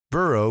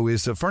Burrow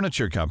is a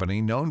furniture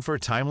company known for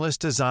timeless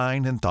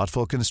design and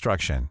thoughtful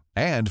construction,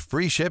 and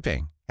free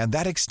shipping, and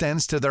that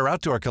extends to their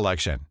outdoor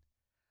collection.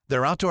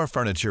 Their outdoor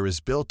furniture is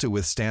built to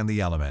withstand the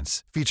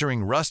elements,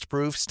 featuring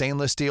rust-proof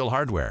stainless steel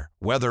hardware,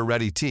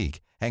 weather-ready teak,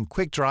 and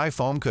quick-dry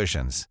foam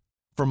cushions.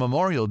 For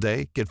Memorial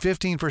Day, get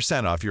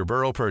 15% off your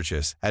Burrow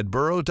purchase at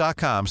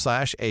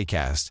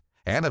burrow.com/acast,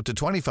 and up to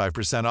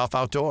 25% off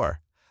outdoor.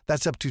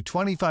 That's up to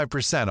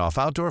 25% off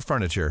outdoor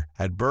furniture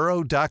at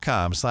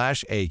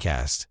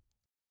burrow.com/acast.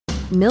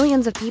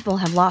 Millions of people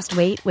have lost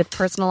weight with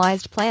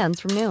personalized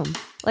plans from Noom.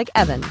 Like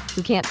Evan,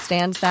 who can't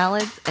stand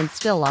salads and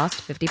still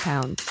lost 50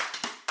 pounds.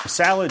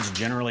 Salads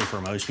generally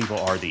for most people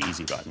are the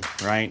easy button,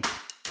 right?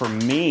 For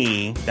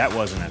me, that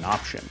wasn't an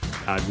option.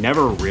 I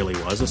never really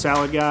was a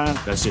salad guy.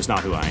 That's just not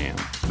who I am.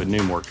 But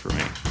Noom worked for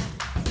me.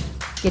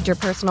 Get your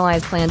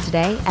personalized plan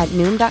today at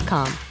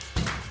Noom.com.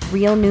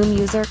 Real Noom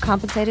user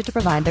compensated to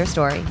provide their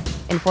story.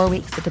 In 4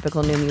 weeks, the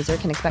typical Noom user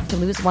can expect to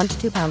lose 1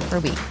 to 2 pounds per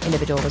week.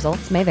 Individual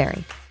results may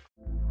vary.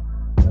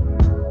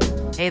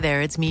 Hey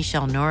there, it's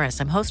Michelle Norris.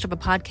 I'm host of a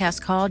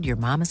podcast called Your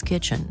Mama's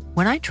Kitchen.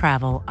 When I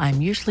travel,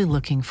 I'm usually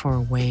looking for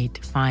a way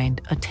to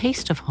find a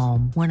taste of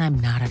home when I'm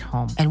not at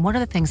home. And one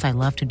of the things I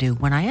love to do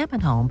when I am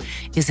at home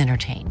is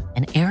entertain.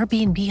 And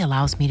Airbnb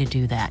allows me to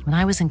do that.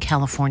 When I was in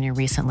California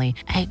recently,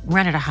 I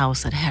rented a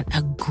house that had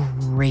a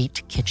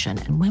great kitchen.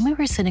 And when we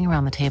were sitting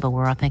around the table, we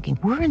were all thinking,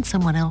 we're in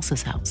someone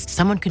else's house.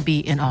 Someone could be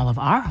in all of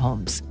our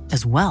homes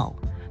as well.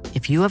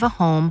 If you have a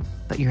home,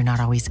 but you're not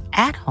always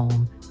at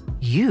home,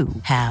 you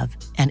have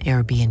an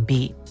Airbnb.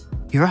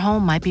 Your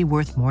home might be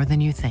worth more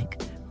than you think.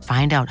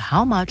 Find out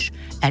how much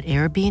at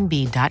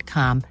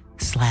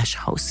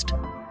airbnb.com/host.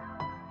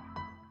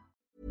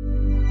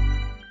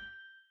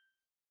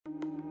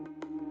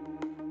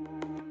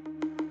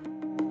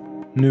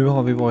 Nu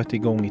har vi varit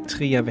igång i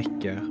 3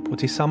 veckor och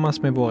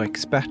tillsammans med våra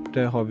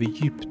experter har vi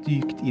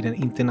djupdykt i den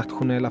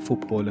internationella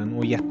fotbollen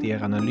och gett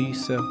er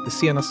analyser, de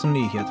senaste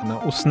nyheterna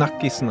och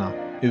snackisarna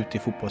ut i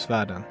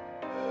fotbollsvärlden.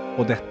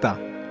 Och detta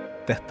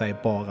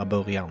är bara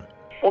början.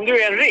 Om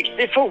du är en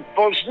riktig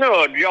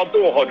fotbollsnörd, ja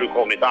då har du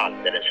kommit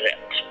alldeles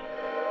rätt.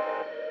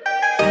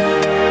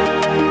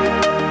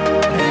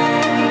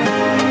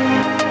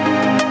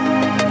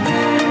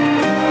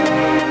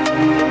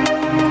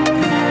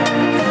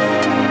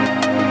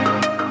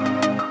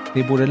 Det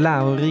är både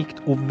lärorikt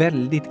och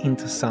väldigt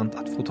intressant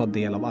att få ta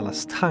del av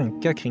allas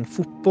tankar kring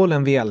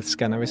fotbollen vi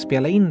älskar när vi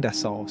spelar in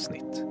dessa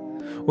avsnitt.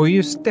 Och i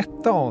just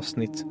detta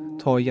avsnitt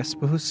tar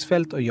Jesper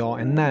Husfeldt och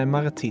jag en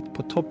närmare titt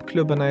på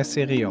toppklubbarna i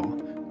Serie A,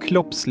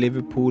 Klopps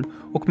Liverpool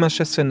och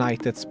Manchester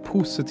Uniteds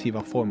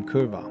positiva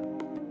formkurva.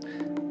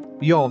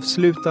 Vi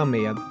avslutar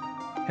med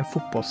en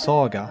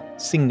fotbollssaga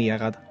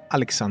signerad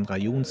Alexandra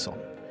Jonsson.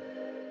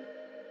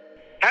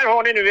 Här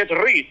har ni nu ett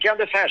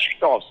rykande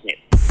färskt avsnitt.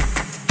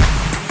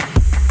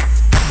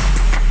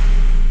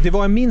 Det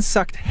var en minst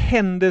sagt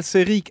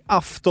händelserik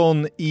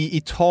afton i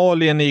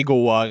Italien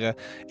igår.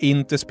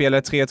 Inter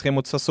spelade 3-3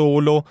 mot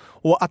Sassuolo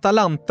och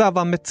Atalanta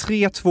var med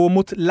 3-2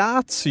 mot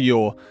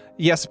Lazio.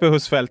 Jesper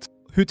Husfeldt,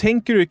 hur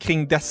tänker du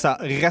kring dessa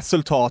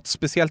resultat?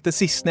 Speciellt det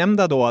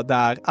sistnämnda då,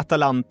 där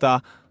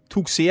Atalanta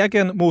tog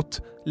segern mot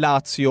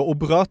Lazio och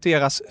bröt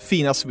deras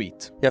fina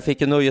svit. Jag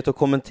fick ju nöjet att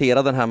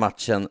kommentera den här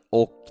matchen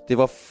och det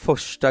var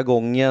första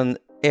gången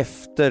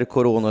efter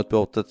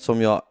coronautbrottet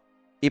som jag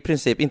i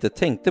princip inte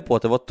tänkte på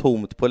att det var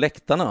tomt på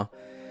läktarna.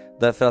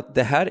 Därför att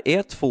det här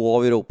är 2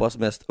 av Europas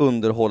mest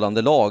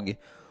underhållande lag.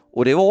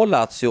 Och det var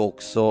Lazio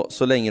också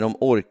så länge de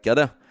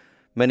orkade.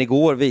 Men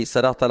igår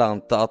visade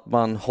Atalanta att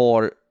man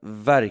har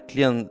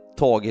verkligen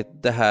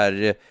tagit det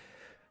här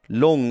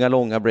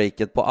långa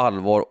breaket på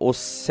allvar och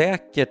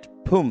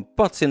säkert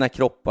pumpat sina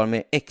kroppar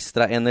med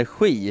extra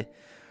energi.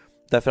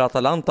 Därför att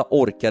Atalanta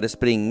orkade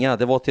springa.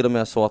 Det var till och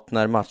med så att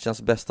när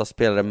matchens bästa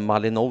spelare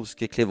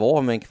Malinowski klev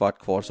av med en kvart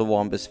kvar så var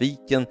han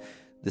besviken.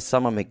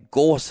 Detsamma med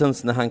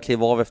Gosens när han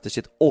klev av efter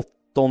sitt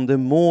 8:e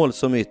mål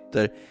som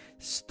ytter.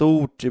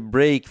 Stort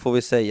break får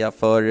vi säga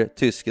för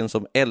tysken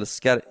som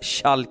älskar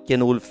Schalke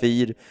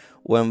 04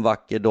 och en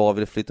vacker dag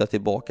vill flytta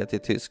tillbaka till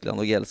Tyskland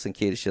och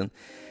Gelsenkirchen.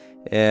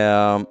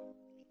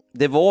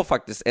 Det var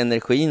faktiskt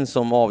energin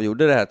som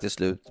avgjorde det här till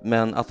slut.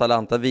 Men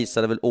Atalanta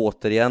visade väl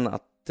återigen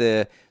att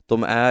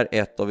de är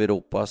ett av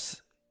Europas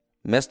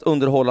mest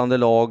underhållande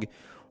lag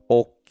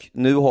och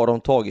nu har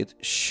de tagit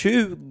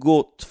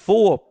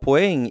 22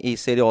 poäng i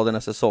Serie A den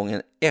här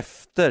säsongen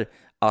efter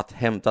att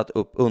hämtat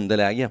upp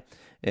underläge.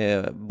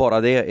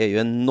 Bara det är ju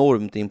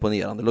enormt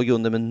imponerande. Låg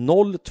under med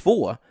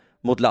 0-2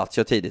 mot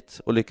Lazio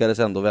tidigt och lyckades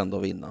ändå vända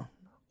och vinna.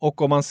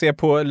 Och om man ser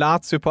på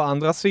Lazio på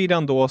andra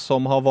sidan då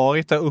som har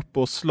varit där uppe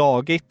och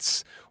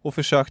slagits och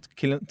försökt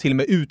till och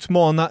med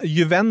utmana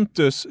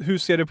Juventus. Hur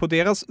ser du på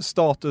deras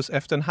status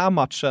efter den här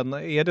matchen?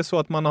 Är det så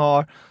att man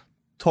har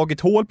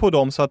tagit hål på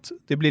dem så att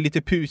det blir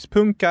lite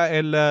pyspunka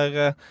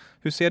eller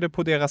hur ser du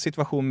på deras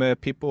situation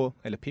med Pippo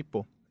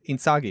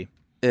Inzaghi?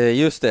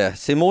 Just det,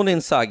 Simone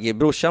Inzaghi,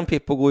 brorsan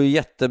Pippo går ju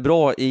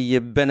jättebra i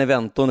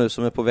Benevento nu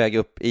som är på väg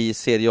upp i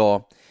Serie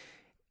A.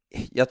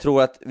 jag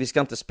tror att vi ska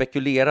inte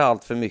spekulera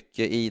allt för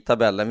mycket i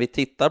tabellen. Vi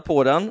tittar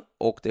på den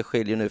och det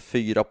skiljer nu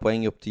 4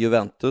 poäng upp till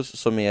Juventus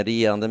som är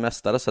regerande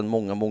mästare sedan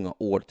många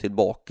år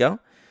tillbaka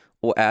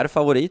och är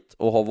favorit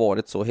och har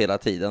varit så hela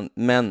tiden.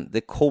 Men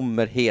det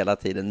kommer hela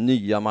tiden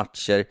nya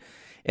matcher.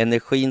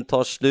 Energin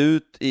tar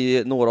slut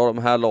i några av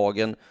de här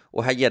lagen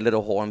och här gäller det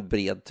att ha en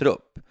bred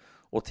trupp.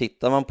 Och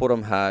tittar man på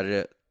de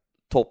här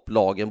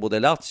topplagen, både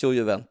Lazio och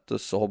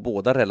Juventus, så har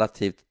båda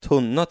relativt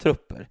tunna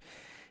trupper.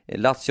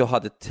 Lazio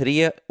hade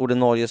 3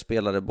 ordinarie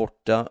spelare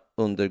borta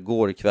under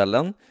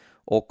gårkvällen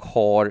och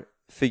har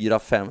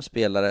 4-5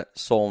 spelare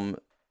som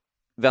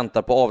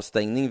väntar på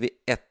avstängning vid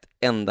ett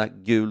enda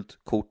gult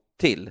kort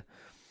till.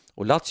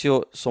 Och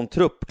Lazio som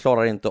trupp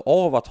klarar inte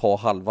av att ha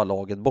halva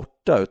laget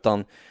borta,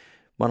 utan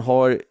man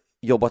har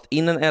jobbat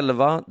in en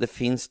 11. Det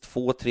finns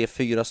 2, 3,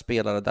 4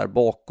 spelare där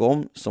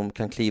bakom som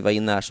kan kliva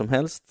in när som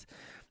helst.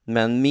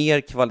 Men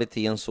mer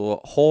kvalitet än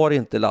så har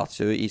inte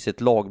Lazio i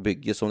sitt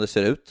lagbygge som det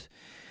ser ut.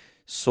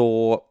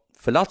 Så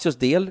för Lazios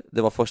del,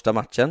 det var första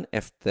matchen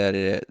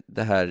efter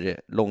det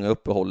här långa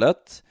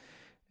uppehållet.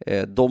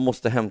 De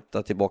måste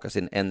hämta tillbaka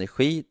sin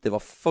energi. Det var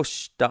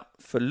första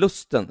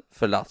förlusten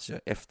för Lazio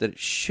efter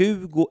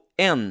 21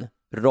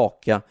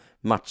 raka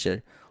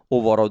matcher.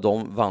 Och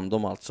varav vann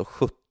de alltså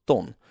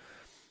 17.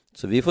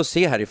 Så vi får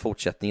se här i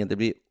fortsättningen. Det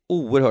blir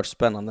oerhört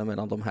spännande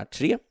mellan de här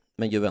 3.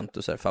 Men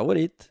Juventus är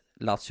favorit.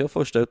 Lazio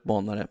första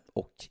utmanare.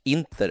 Och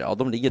Inter, ja,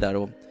 de ligger där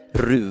och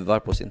ruvar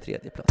på sin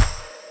 3:e plats.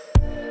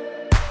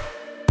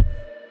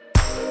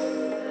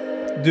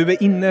 Du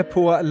är inne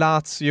på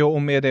Lazio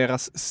och med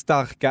deras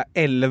starka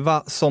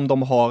 11 som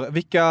de har.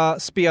 Vilka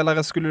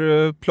spelare skulle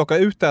du plocka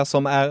ut där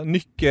som är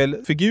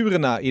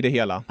nyckelfigurerna i det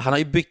hela? Han har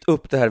ju byggt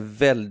upp det här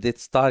väldigt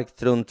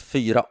starkt runt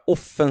 4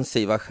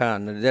 offensiva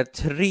stjärnor. Där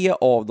 3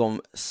 av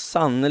dem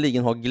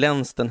sannoliken har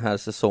glänst den här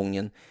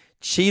säsongen.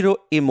 Ciro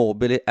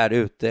Immobile är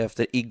ute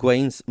efter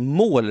Higuains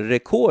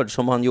målrekord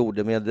som han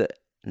gjorde med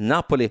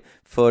Napoli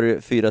för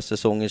 4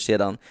 säsonger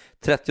sedan.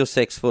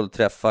 36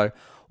 fullträffar.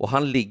 Och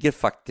han ligger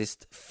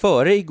faktiskt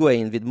före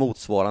Higuain vid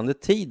motsvarande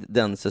tid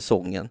den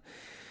säsongen.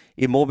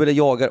 Immobile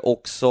jagar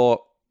också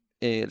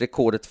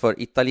rekordet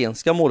för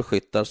italienska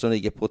målskyttar som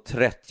ligger på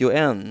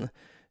 31.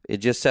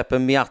 Giuseppe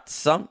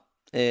Meazza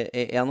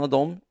är en av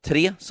dem.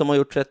 3 som har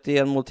gjort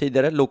 31 mål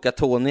tidigare. Luca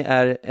Toni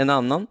är en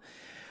annan.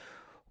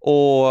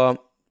 Och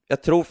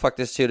jag tror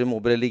faktiskt att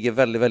Immobile ligger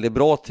väldigt, väldigt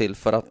bra till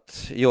för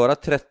att göra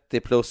 30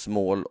 plus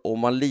mål. Och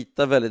man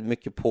litar väldigt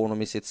mycket på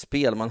honom i sitt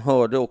spel. Man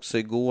hörde också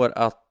igår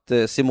att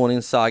Simone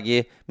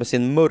Inzaghi med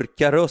sin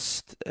mörka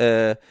röst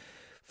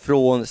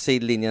från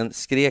sidlinjen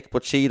skrek på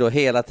Ciro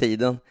hela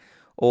tiden.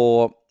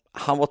 Och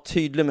han var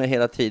tydlig med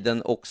hela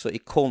tiden också i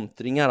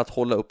kontringar att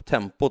hålla upp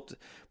tempot.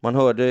 Man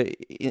hörde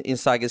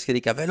Inzaghi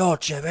skrika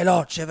veloce,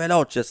 veloce,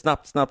 veloce,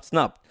 snabbt, snabbt,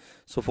 snabbt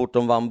så fort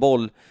de vann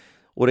boll.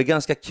 Och det är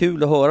ganska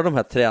kul att höra de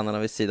här tränarna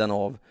vid sidan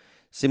av.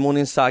 Simone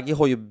Inzaghi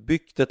har ju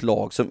byggt ett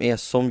lag som är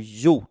som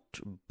gjort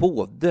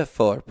både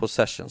för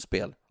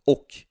possessionspel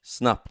och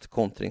snabbt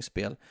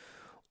kontringsspel.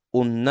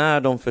 Och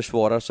när de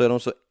försvarar så är de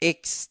så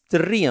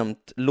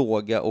extremt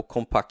låga och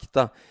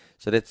kompakta.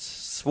 Så det är ett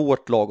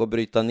svårt lag att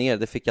bryta ner.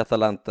 Det fick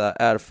Atalanta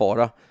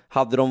erfara.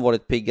 Hade de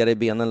varit piggare i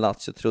benen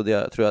Lazio tror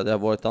jag det hade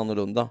varit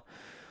annorlunda.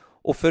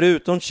 Och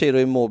förutom Ciro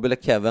Immobile,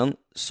 Kevin,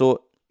 så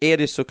är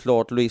det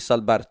såklart Luis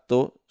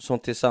Alberto som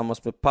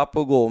tillsammans med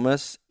Papo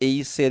Gomez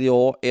i Serie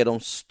A är de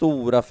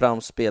stora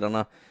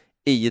framspelarna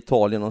i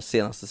Italien de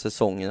senaste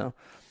säsongerna.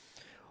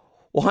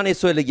 Och han är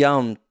så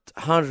elegant,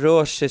 han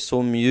rör sig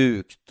så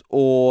mjukt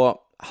och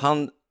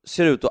han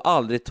ser ut att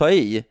aldrig ta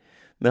i.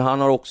 Men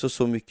han har också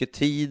så mycket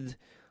tid,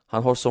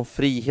 han har sån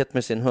frihet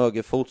med sin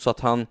högerfot så att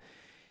han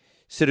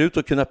ser ut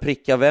att kunna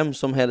pricka vem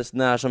som helst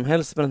när som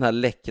helst med den här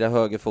läckra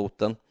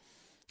högerfoten.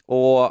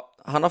 Och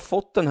han har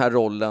fått den här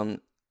rollen,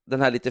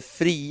 den här lite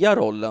fria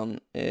rollen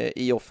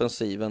i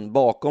offensiven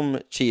bakom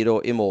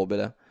Ciro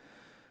Immobile.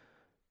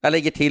 Jag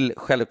lägger till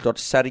självklart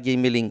Sergej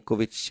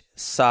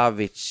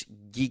Milinkovic-Savic,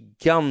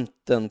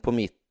 giganten på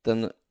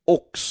mitten,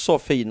 också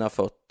fina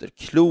fötter,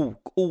 klok,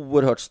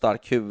 oerhört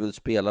stark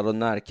huvudspelare och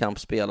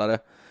närkampsspelare.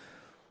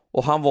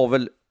 Och han var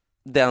väl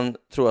den,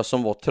 tror jag,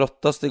 som var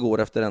tröttast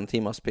igår efter en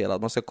timma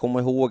spelad. Man ska komma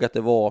ihåg att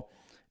det var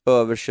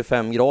över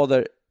 25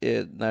 grader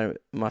när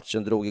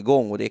matchen drog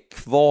igång och det är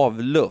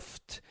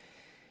kvavluft.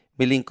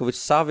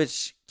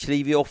 Milinkovic-Savic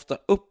kliver ju ofta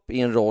upp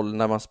i en roll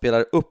när man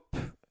spelar upp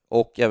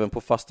och även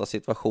på fasta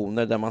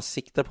situationer där man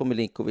siktar på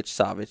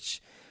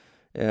Milinkovic-Savic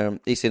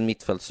i sin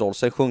mittfältsroll.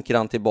 Sen sjunker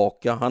han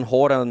tillbaka. Han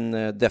har en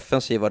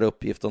defensivare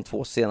uppgift de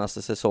 2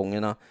 senaste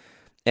säsongerna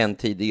än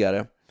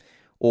tidigare.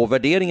 Och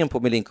värderingen på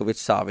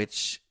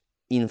Milinkovic-Savic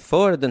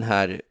inför den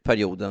här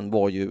perioden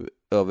var ju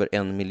över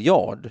 1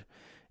 miljard.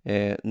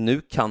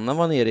 Nu kan han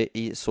vara nere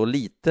i så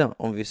lite,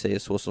 om vi säger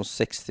så, som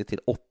 60-80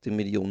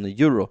 miljoner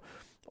euro.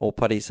 Och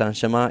Paris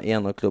Saint-Germain är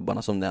en av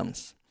klubbarna som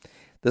nämns.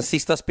 Den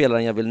sista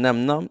spelaren jag vill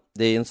nämna,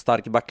 det är en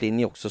stark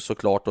backlinje också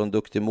såklart och en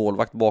duktig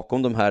målvakt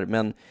bakom de här.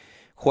 Men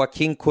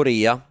Joaquin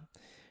Correa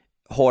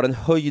har en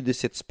höjd i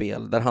sitt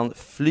spel där han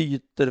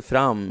flyter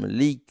fram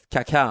likt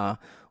Kaká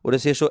och det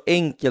ser så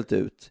enkelt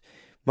ut.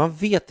 Man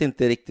vet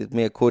inte riktigt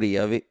med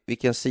Correa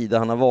vilken sida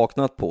han har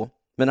vaknat på.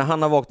 Men när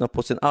han har vaknat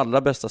på sin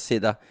allra bästa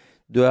sida,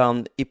 då är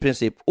han i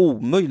princip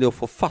omöjlig att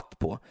få fatt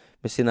på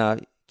med sina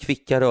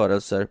kvicka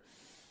rörelser.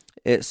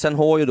 Sen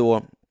har ju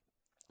då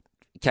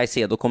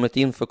Caicedo kommit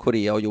in för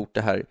Correa och gjort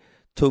det här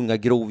tunga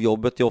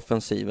grovjobbet i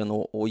offensiven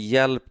och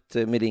hjälpt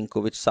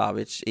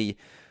Milinkovic-Savic i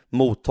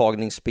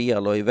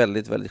mottagningsspel och är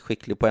väldigt, väldigt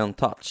skicklig på en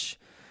touch.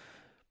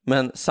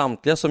 Men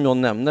samtliga som jag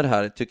nämner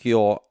här tycker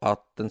jag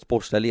att den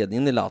sportsliga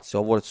ledningen i Lazio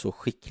har varit så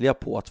skickliga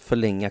på att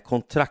förlänga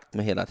kontrakt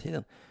med hela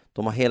tiden.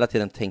 De har hela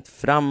tiden tänkt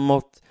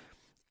framåt,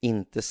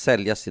 inte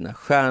sälja sina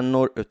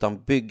stjärnor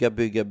utan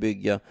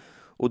bygga.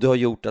 Och det har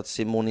gjort att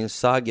Simone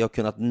Inzaghi har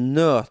kunnat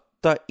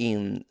nöta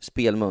in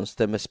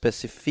spelmönster med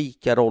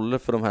specifika roller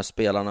för de här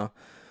spelarna.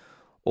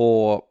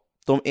 Och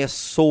de är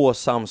så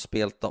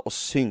samspelta och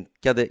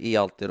synkade i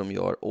allt det de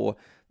gör. Och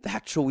det här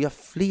tror jag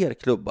fler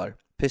klubbar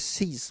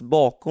precis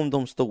bakom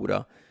de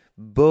stora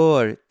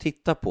bör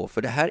titta på.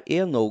 För det här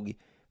är nog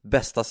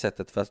bästa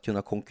sättet för att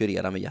kunna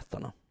konkurrera med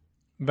jättarna.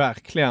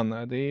 Verkligen.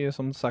 Det är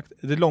som sagt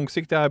det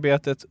långsiktiga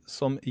arbetet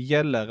som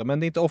gäller. Men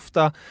det är inte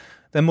ofta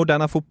den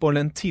moderna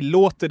fotbollen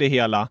tillåter det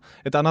hela.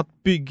 Ett annat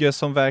bygge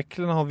som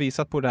verkligen har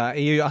visat på det här är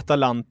ju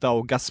Atalanta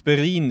och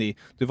Gasperini.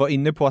 Du var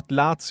inne på att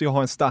Lazio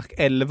har en stark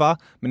 11,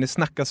 men det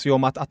snackas ju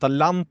om att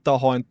Atalanta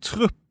har en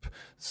trupp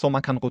som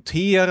man kan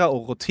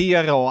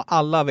rotera och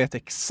alla vet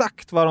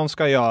exakt vad de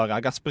ska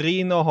göra.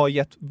 Gasperini har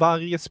gett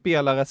varje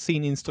spelare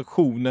sin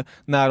instruktion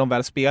när de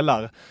väl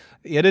spelar.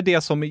 Är det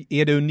det som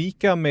är det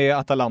unika med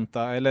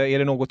Atalanta eller är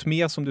det något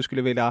mer som du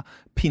skulle vilja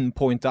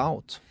pinpointa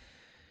out?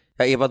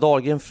 Ja, Eva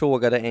Dahlgren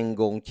frågade en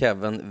gång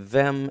Kevin,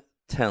 vem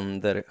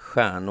tänder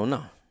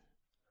stjärnorna?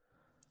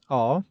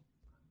 Ja.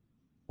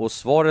 Och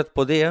svaret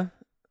på det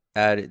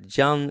är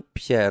Gian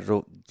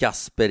Piero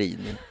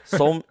Gasperini,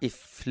 som i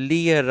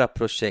flera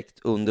projekt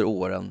under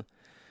åren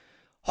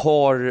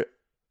har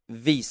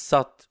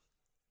visat,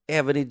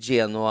 även i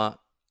Genoa,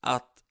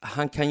 att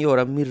han kan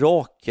göra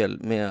mirakel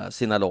med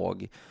sina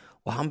lag.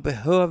 Och han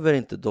behöver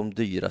inte de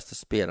dyraste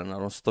spelarna,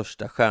 de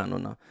största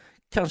stjärnorna.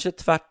 Kanske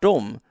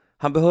tvärtom.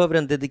 Han behöver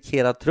en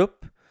dedikerad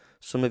trupp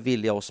som är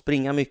villiga att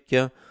springa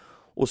mycket.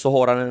 Och så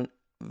har han en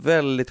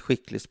väldigt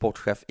skicklig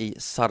sportchef i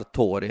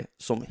Sartori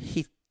som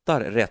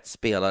hittar rätt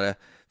spelare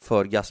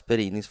för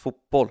Gasperinis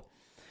fotboll.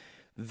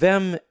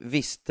 Vem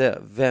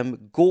visste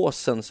vem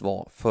Gåsens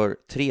var för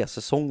 3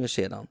 säsonger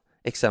sedan?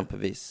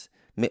 Exempelvis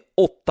med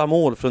 8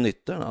 mål från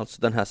yttern,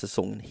 alltså den här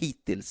säsongen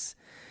hittills.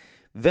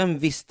 Vem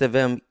visste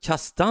vem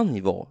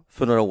Castagne var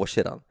för några år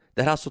sedan?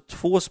 Det här är alltså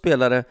 2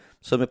 spelare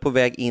som är på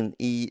väg in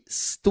i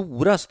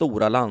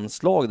stora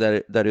landslag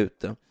där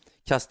ute.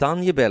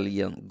 Castagne i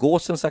Belgien,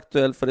 Gåsens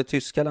aktuell för det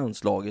tyska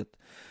landslaget.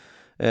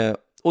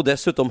 Och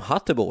dessutom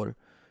Hateboer,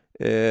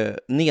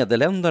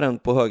 nederländaren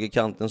på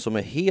högerkanten som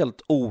är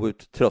helt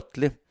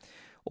outtröttlig.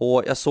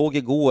 Och jag såg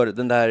igår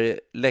den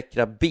där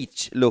läckra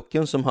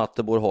beach-looken som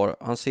Hateboer har.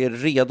 Han ser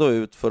redo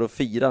ut för att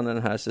fira när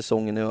den här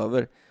säsongen är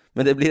över.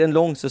 Men det blir en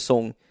lång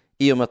säsong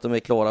i och med att de är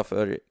klara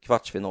för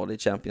kvartsfinal i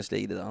Champions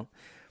League redan.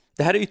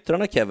 Det här är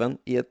yttrarna, Kevin,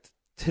 i ett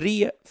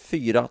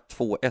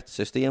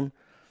 3-4-2-1-system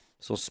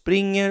som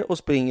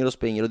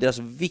springer och deras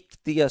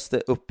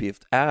viktigaste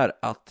uppgift är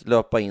att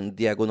löpa in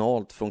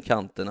diagonalt från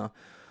kanterna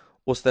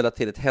och ställa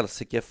till ett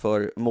helsike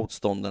för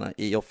motståndarna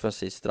i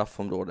offensivt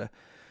straffområde.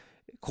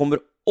 Kommer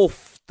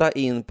ofta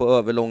in på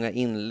överlånga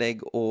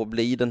inlägg och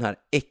blir den här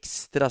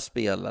extra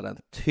spelaren,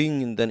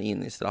 tyngden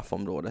in i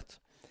straffområdet.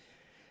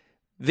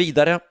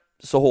 Vidare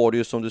så har du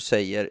ju, som du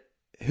säger,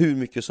 hur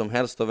mycket som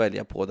helst att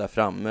välja på där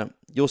framme.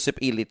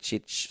 Josip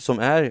Ilicic, som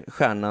är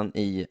stjärnan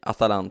i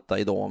Atalanta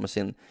idag med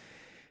sin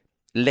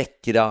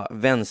läckra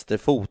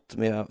vänsterfot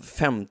med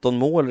 15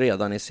 mål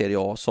redan i Serie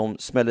A, som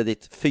smällde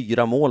dit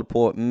 4 mål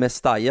på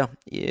Mestalla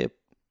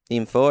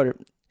inför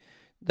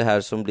det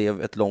här som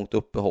blev ett långt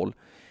uppehåll.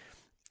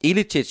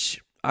 Ilicic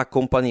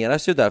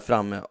ackompanjeras ju där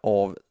framme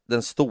av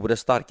den store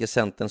starke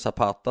centern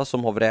Zapata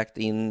som har vräkt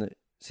in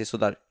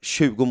sådär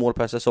 20 mål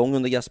per säsong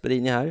under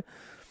Gasperini här.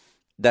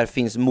 Där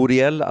finns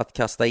Muriel att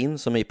kasta in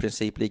som är i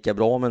princip lika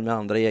bra men med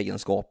andra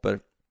egenskaper.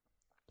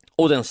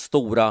 Och den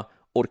stora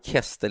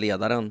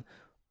orkesterledaren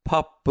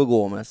Papu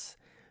Gómez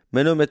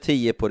med nummer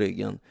 10 på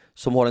ryggen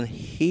som har en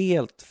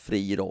helt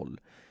fri roll.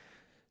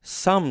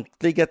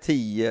 Samtliga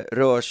 10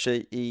 rör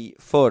sig i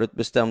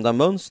förutbestämda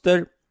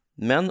mönster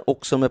men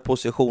också med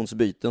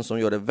positionsbyten som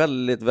gör det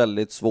väldigt,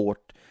 väldigt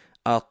svårt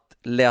att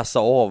läsa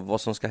av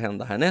vad som ska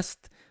hända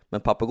härnäst.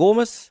 Men Papu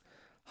Gómez,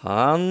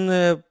 han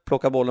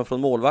plockar bollen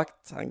från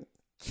målvakt, han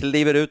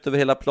kliver ut över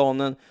hela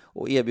planen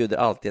och erbjuder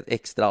alltid ett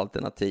extra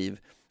alternativ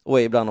och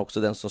är ibland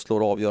också den som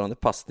slår avgörande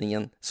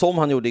passningen som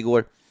han gjorde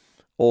igår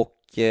och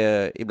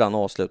ibland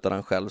avslutar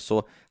han själv.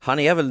 Så han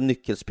är väl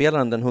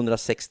nyckelspelaren, den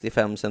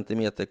 165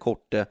 cm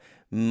korte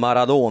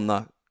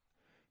Maradona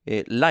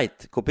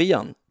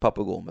light-kopian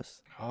Papu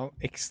Gómez. Ja,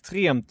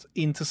 extremt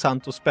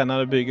intressant och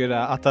spännande bygge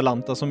där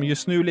Atalanta som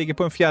just nu ligger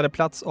på en 4:e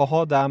plats och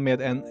har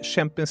därmed en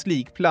Champions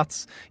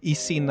League-plats i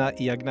sina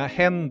egna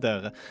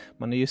händer.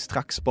 Man är ju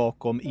strax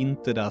bakom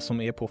Inter där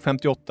som är på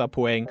 58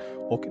 poäng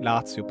och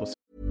Lazio på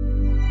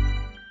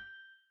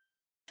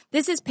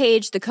This is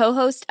Paige, the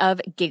co-host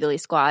of Giggly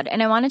Squad,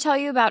 and I want to tell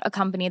you about a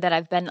company that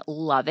I've been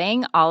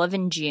loving, Olive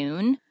 &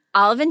 June.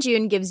 Olive &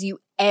 June gives you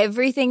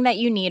everything that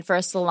you need for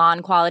a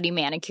salon-quality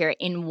manicure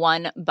in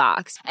one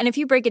box. And if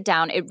you break it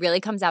down, it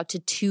really comes out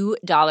to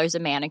 $2 a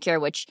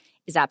manicure, which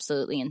is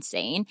absolutely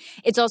insane.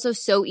 It's also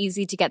so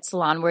easy to get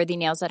salon-worthy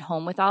nails at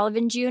home with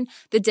Olive & June.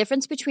 The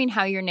difference between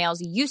how your nails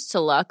used to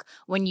look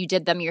when you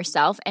did them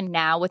yourself and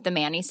now with the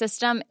Mani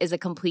system is a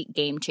complete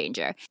game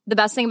changer. The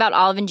best thing about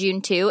Olive &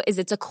 June, too, is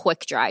it's a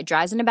quick dry.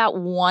 Dries in about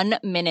 1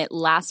 minute,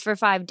 lasts for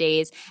 5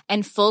 days,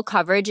 and full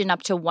coverage in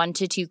up to 1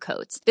 to 2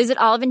 coats. Visit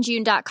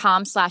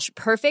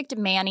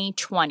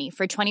oliveandjune.com/perfectmani20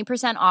 for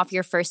 20% off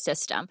your first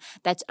system.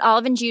 That's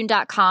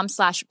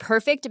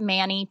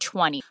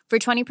oliveandjune.com/perfectmani20 for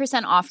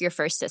 20% off your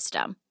first system.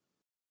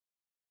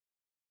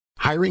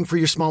 Hiring for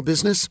your small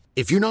business?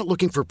 If you're not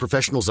looking for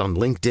professionals on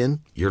LinkedIn,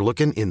 you're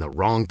looking in the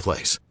wrong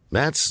place.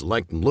 That's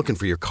like looking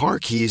for your car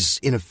keys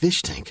in a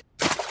fish tank.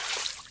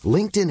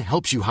 LinkedIn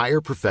helps you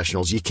hire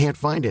professionals you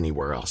can't find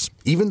anywhere else,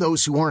 even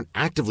those who aren't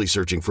actively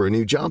searching for a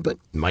new job but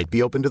might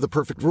be open to the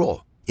perfect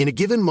role. In a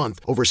given month,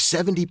 over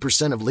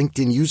 70% of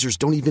LinkedIn users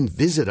don't even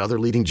visit other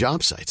leading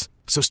job sites.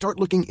 So start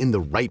looking in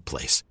the right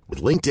place.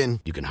 With LinkedIn,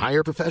 you can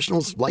hire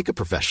professionals like a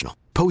professional.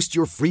 Post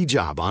your free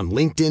job on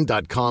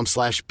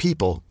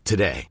linkedin.com/people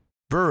today.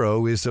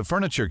 Burrow is a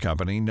furniture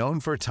company known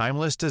for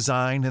timeless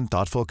design and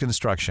thoughtful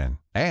construction,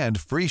 and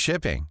free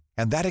shipping,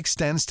 and that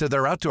extends to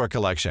their outdoor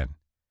collection.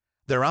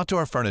 Their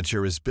outdoor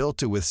furniture is built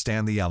to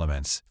withstand the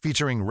elements,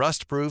 featuring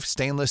rust-proof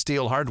stainless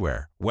steel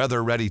hardware,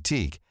 weather-ready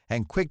teak,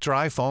 and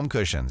quick-dry foam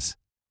cushions.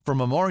 For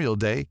Memorial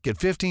Day, get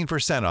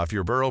 15% off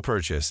your Burrow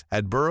purchase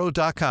at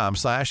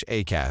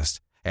burrow.com/acast,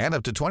 and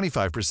up to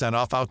 25%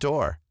 off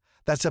outdoor.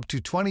 That's up to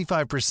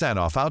 25%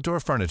 off outdoor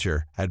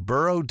furniture at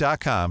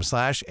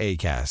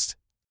burrow.com/acast.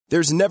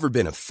 There's never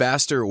been a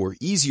faster or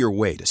easier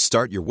way to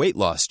start your weight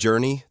loss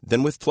journey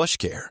than with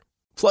PlushCare.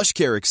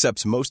 PlushCare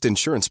accepts most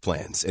insurance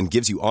plans and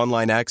gives you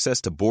online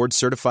access to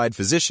board-certified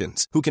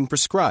physicians who can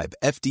prescribe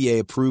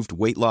FDA-approved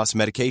weight loss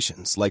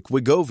medications like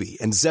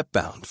Wegovy and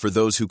Zepbound for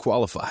those who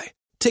qualify.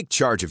 Take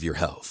charge of your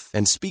health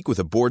and speak with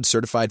a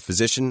board-certified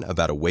physician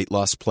about a weight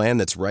loss plan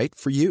that's right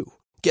for you.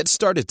 Get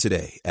started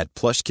today at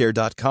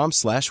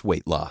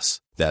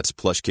plushcare.com/weight-loss. That's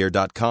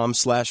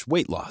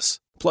plushcare.com/weight-loss.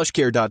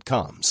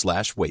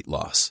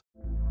 plushcare.com/weight-loss.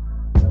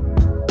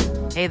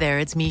 Hey there,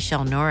 it's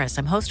Michelle Norris.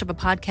 I'm host of a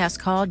podcast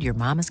called Your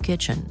Mama's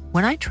Kitchen.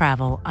 When I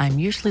travel,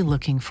 I'm usually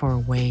looking for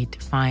a way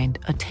to find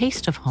a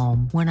taste of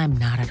home when I'm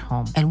not at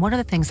home. And one of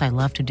the things I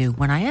love to do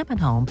when I am at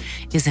home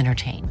is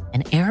entertain.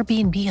 And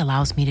Airbnb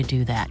allows me to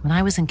do that. When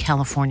I was in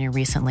California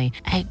recently,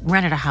 I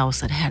rented a house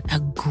that had a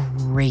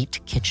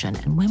great kitchen.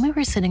 And when we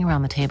were sitting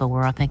around the table, we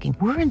were all thinking,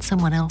 we're in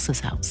someone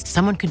else's house.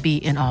 Someone could be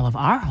in all of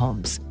our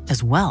homes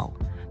as well.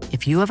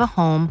 If you have a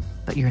home,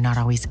 but you're not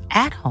always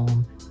at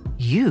home,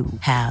 you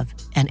have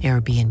an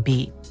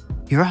Airbnb.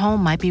 Your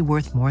home might be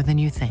worth more than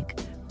you think.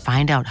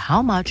 Find out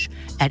how much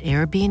at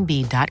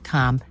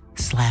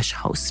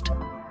airbnb.com/host.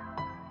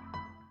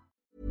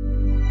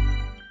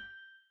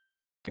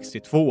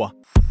 62.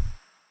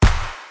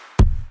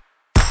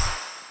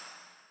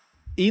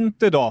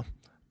 Inte då.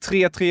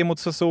 3-3 mot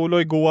Sassuolo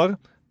igår.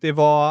 Det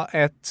var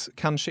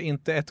kanske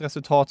inte ett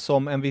resultat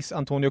som en viss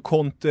Antonio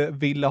Conte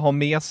ville ha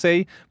med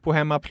sig på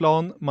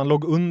hemmaplan. Man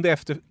låg under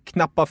efter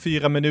knappa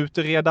 4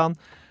 minuter redan.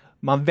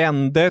 Man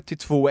vände till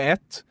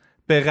 2-1.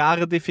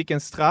 Berardi fick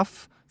en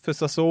straff för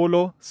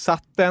Sassuolo.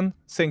 Satt den.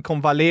 Sen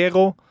kom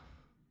Valero.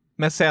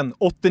 Men sen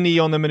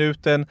 89:e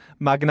minuten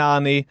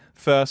Magnani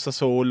för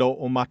Sassuolo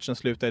och matchen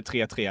slutade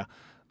 3-3.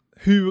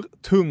 Hur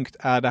tungt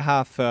är det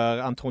här för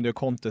Antonio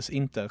Contes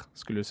Inter,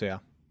 skulle du säga?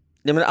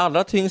 Ja, men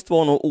allra tyngst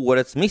var nog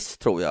årets miss,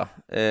 tror jag.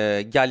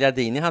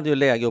 Gagliardini hade ju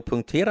läge att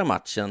punktera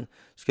matchen.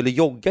 Skulle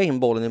jogga in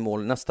bollen i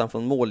mål nästan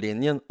från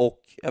mållinjen. Och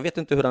jag vet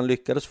inte hur han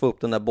lyckades få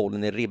upp den där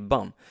bollen i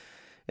ribban.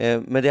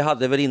 Men det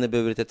hade väl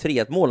inneburit ett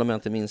 3-1-mål om jag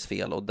inte minns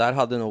fel. Och där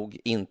hade nog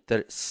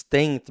Inter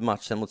stängt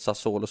matchen mot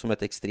Sassuolo som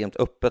ett extremt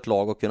öppet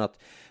lag och kunnat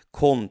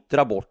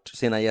kontra bort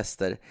sina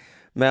gäster.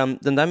 Men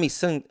den där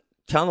missen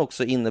kan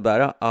också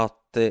innebära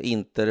att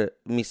Inter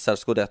missar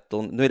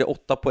Scudetton. Nu är det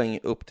 8 poäng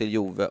upp till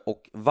Juve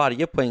och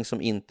varje poäng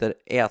som Inter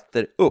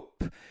äter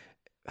upp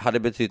hade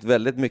betytt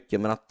väldigt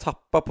mycket, men att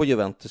tappa på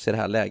Juventus i det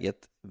här läget,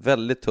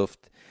 väldigt tufft.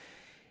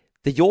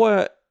 Det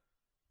jag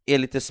är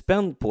lite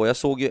spänd på, jag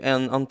såg ju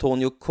en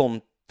Antonio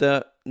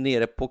Conte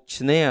nere på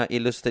knä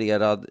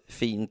illustrerad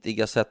fint i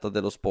Gazzetta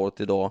dello Sport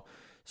idag,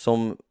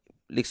 som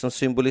liksom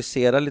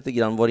symboliserar lite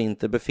grann var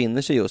Inter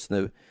befinner sig just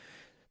nu.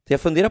 Det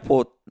jag funderar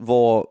på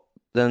var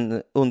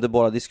den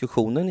underbara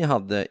diskussionen ni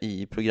hade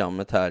i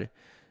programmet här,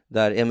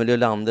 där Emil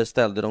Ölander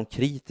ställde de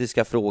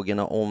kritiska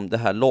frågorna om det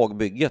här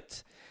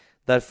lagbygget.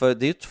 Därför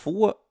det är ju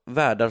två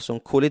världar som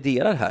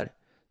kolliderar här.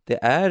 Det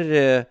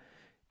är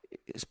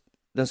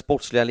den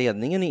sportsliga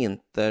ledningen i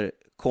Inter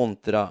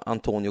kontra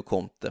Antonio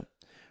Conte.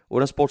 Och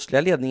den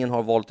sportsliga ledningen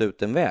har valt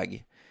ut en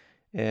väg.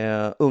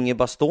 Unge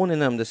Bastoni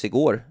nämndes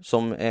igår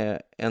som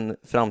en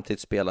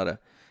framtidsspelare.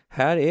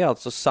 Här är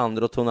alltså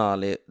Sandro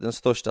Tonali den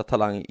största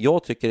talang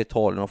jag tycker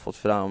Italien har fått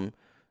fram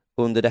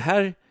under det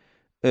här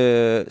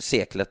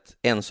seklet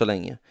än så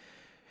länge.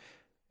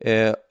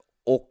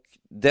 Och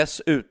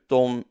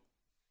dessutom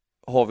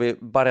har vi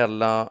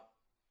Barella,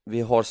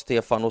 vi har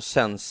Stefano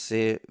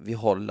Sensi, vi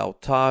har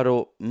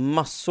Lautaro,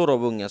 massor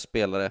av unga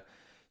spelare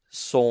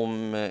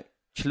som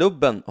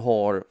klubben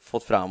har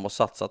fått fram och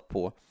satsat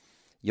på.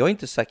 Jag är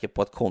inte säker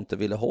på att Conte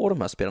ville ha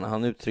de här spelarna.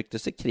 Han uttryckte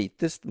sig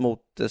kritiskt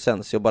mot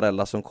Sensi och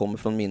Barella som kommer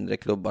från mindre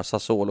klubbar,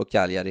 Sassuolo och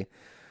Cagliari.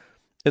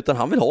 Utan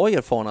han vill ha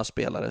erfarna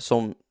spelare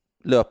som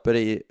löper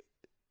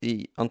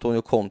i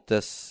Antonio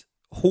Contes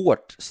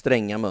hårt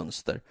stränga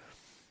mönster.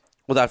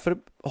 Och därför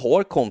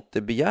har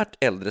Conte begärt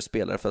äldre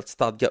spelare för att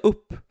stadga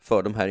upp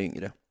för de här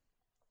yngre.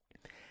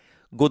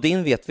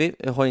 Godin vet vi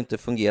har inte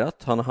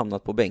fungerat. Han har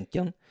hamnat på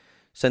bänken.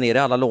 Sen är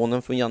det alla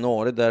lånen från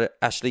januari där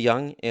Ashley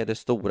Young är det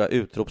stora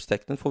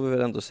utropstecknet, får vi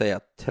väl ändå säga,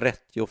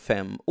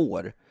 35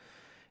 år.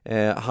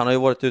 Han har ju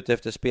varit ute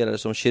efter spelare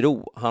som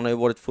Giroud. Han har ju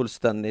varit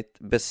fullständigt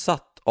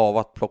besatt av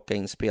att plocka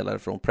in spelare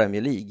från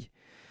Premier League.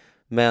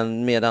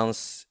 Men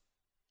medans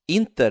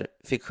Inter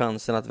fick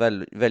chansen att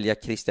välja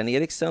Christian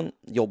Eriksen,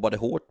 jobbade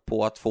hårt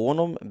på att få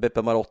honom,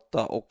 Beppe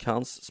Marotta och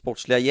hans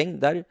sportsliga gäng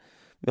där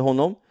med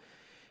honom,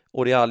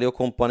 Oriali och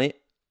company,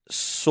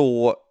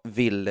 så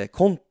ville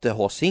Conte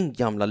ha sin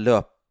gamla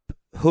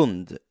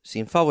löphund,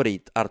 sin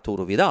favorit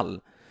Arturo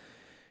Vidal.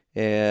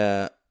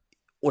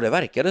 Och det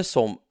verkade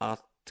som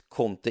att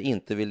Conte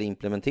inte ville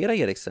implementera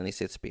Eriksen i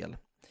sitt spel.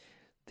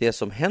 Det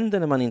som händer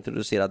när man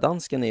introducerar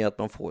dansken är att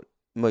man får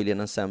möjligen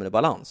en sämre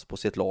balans på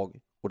sitt lag.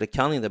 Och det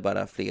kan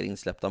innebära fler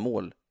insläppta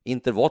mål.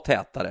 Inter var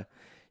tätare,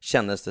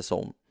 kändes det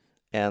som,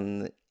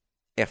 än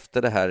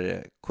efter det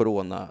här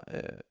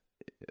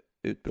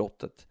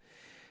corona-utbrottet.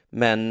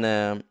 Men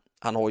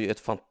han har ju ett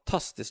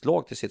fantastiskt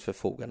lag till sitt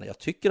förfogande. Jag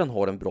tycker han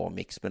har en bra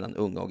mix mellan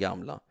unga och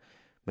gamla.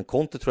 Men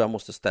Conte tror jag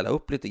måste ställa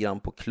upp lite grann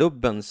på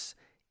klubbens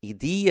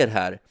idéer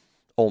här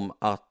om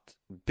att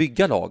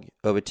bygga lag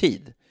över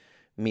tid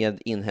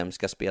med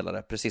inhemska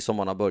spelare, precis som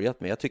man har börjat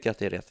med. Jag tycker att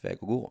det är rätt väg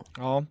att gå.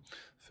 Ja,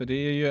 för det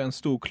är ju en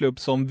stor klubb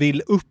som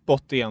vill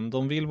uppåt igen.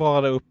 De vill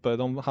vara där uppe.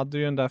 De hade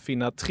ju den där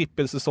fina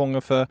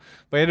trippelsäsongen för,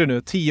 vad är det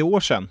nu, 10 år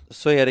sedan.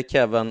 Så är det,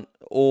 Kevin.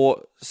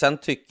 Och sen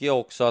tycker jag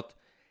också att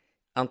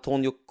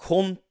Antonio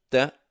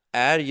Conte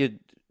är ju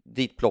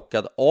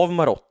ditplockad av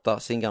Marotta,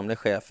 sin gamla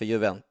chef för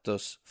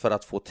Juventus, för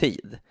att få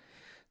tid.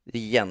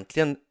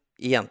 Egentligen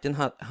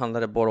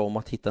handlar det bara om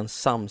att hitta en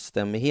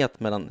samstämmighet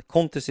mellan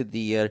Contes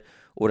idéer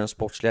och den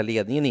sportsliga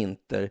ledningen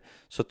Inter.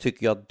 Så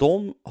tycker jag att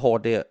de har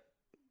det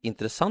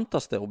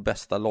intressantaste och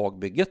bästa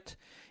lagbygget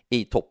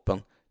i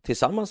toppen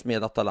tillsammans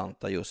med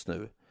Atalanta just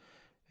nu,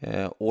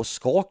 och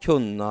ska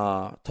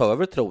kunna ta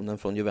över tronen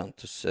från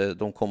Juventus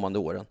de kommande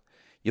åren.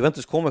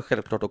 Juventus kommer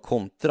självklart att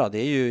kontra. Det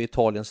är ju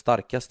Italiens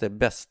starkaste,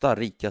 bästa,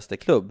 rikaste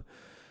klubb.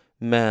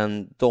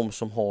 Men de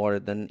som har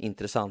den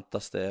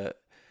intressantaste,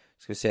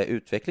 ska vi säga,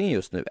 utvecklingen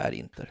just nu är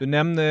Inter. Du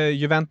nämner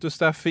Juventus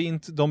där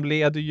fint. De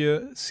leder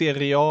ju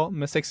Serie A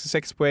med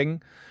 66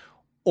 poäng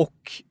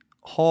och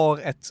har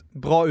ett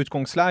bra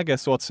utgångsläge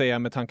så att säga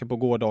med tanke på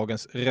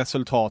gårdagens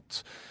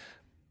resultat.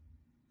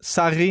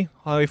 Sarri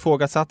har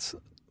ifrågasatt.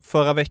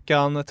 Förra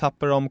veckan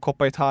tappade de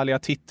Coppa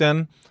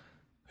Italia-titeln.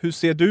 Hur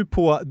ser du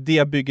på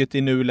det bygget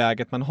i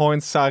nuläget? Man har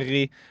en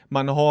Sarri,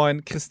 man har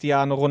en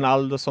Cristiano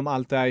Ronaldo som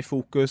alltid är i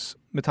fokus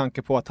med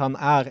tanke på att han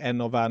är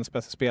en av världens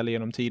bästa spelare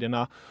genom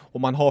tiderna.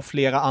 Och man har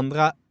flera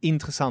andra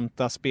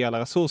intressanta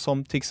spelare, så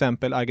som till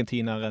exempel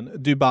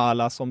argentinaren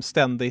Dybala som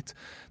ständigt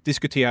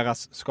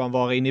diskuteras. Ska han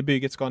vara inne i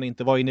bygget? Ska han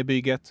inte vara inne i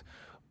bygget?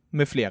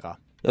 Med flera.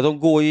 Ja, de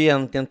går ju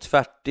egentligen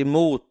tvärt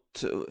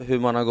emot hur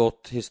man har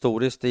gått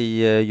historiskt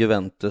i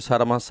Juventus. Här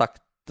har man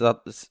sagt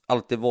att det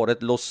alltid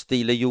varit Los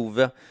Stile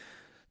Juve.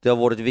 Det har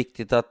varit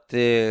viktigt att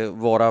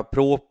vara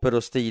proper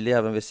och stilig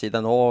även vid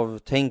sidan av.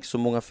 Tänk så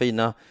många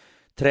fina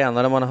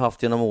tränare man har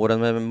haft genom åren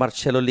med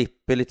Marcello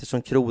Lippi, lite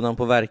som kronan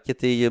på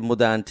verket i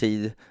modern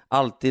tid.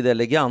 Alltid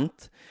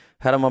elegant.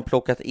 Här har man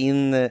plockat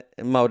in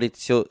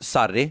Maurizio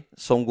Sarri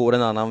som går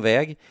en annan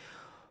väg.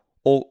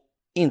 Och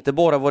inte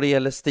bara vad det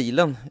gäller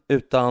stilen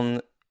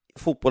utan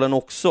fotbollen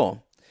också.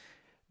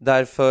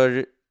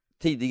 Därför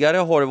tidigare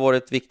har det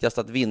varit viktigast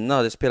att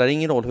vinna. Det spelar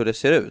ingen roll hur det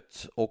ser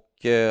ut. Och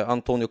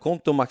Antonio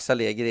Conte och Max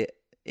Allegri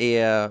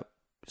är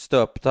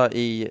stöpta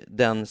i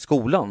den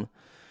skolan.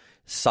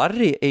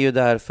 Sarri är ju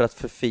där för att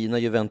förfina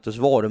Juventus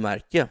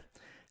varumärke.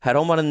 Här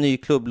har man en ny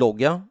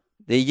klubblogga.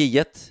 Det är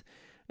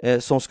J1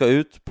 som ska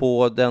ut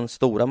på den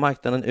stora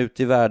marknaden ut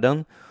i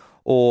världen.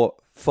 Och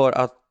för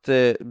att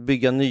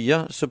bygga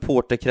nya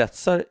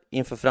supporterkretsar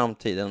inför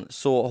framtiden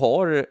så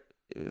har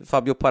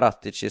Fabio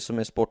Paratici, som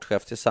är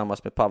sportchef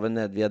tillsammans med Pavel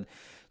Nedved,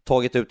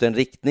 tagit ut en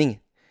riktning.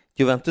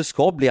 Juventus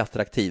ska bli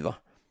attraktiva.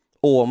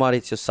 Och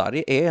Maurizio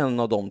Sarri är en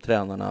av de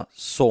tränarna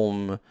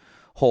som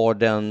har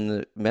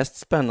den mest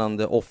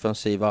spännande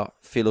offensiva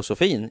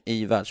filosofin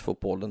i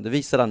världsfotbollen. Det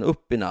visar han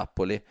upp i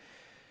Napoli.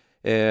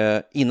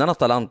 Innan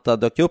Atalanta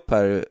dök upp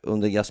här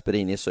under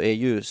Gasperini så är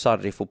ju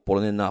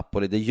Sarri-fotbollen i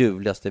Napoli det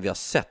ljuvligaste vi har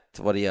sett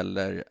vad det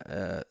gäller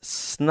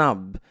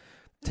snabb,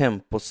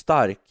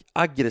 tempostark,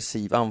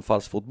 aggressiv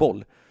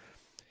anfallsfotboll.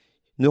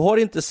 Nu har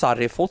inte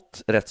Sarri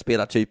fått rätt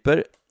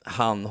spelartyper.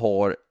 Han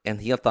har en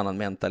helt annan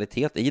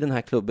mentalitet i den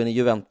här klubben i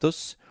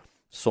Juventus,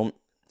 som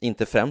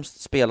inte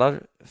främst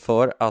spelar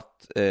för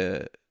att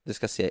det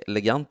ska se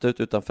elegant ut,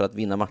 utan för att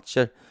vinna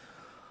matcher.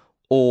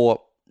 Och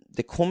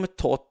det kommer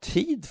ta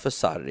tid för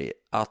Sarri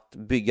att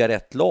bygga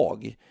rätt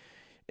lag.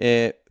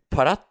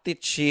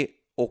 Paratici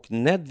och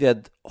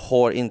Nedved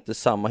har inte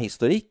samma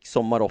historik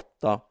som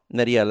Marotta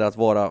när det gäller att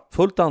vara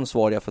fullt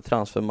ansvariga för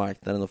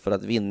transfermarknaden och för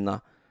att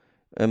vinna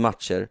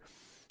matcher.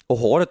 Och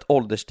har ett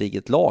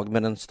ålderstiget lag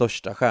med den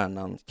största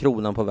stjärnan,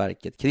 kronan på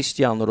verket,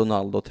 Cristiano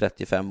Ronaldo,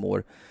 35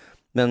 år.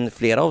 Men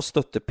flera av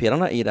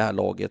stöttepelarna i det här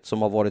laget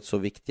som har varit så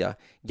viktiga,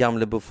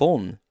 gamle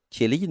Buffon,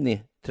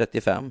 Chiellini,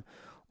 35,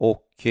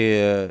 och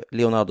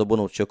Leonardo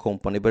Bonucci och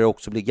company börjar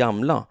också bli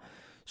gamla.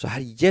 Så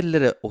här gäller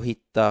det att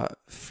hitta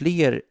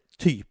fler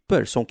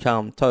typer som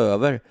kan ta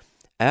över.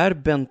 Är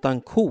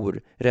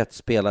Bentancur rätt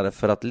spelare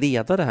för att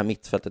leda det här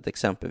mittfältet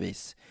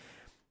exempelvis?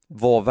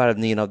 Var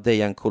värvningen av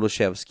Dejan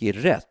Kulusevski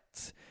rätt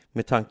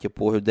med tanke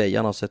på hur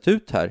Dejan har sett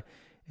ut här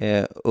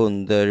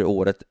under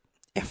året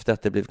efter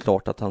att det blev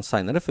klart att han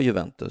signade för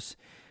Juventus?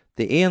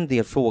 Det är en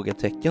del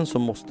frågetecken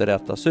som måste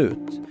rätas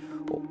ut.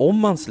 Och om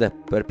man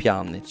släpper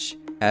Pjanic,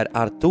 är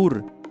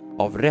Artur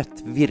av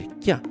rätt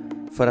virka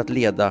för att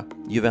leda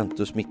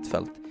Juventus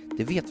mittfält?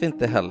 Det vet vi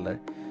inte heller.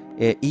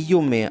 I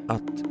och med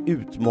att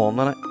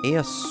utmanarna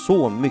är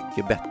så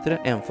mycket bättre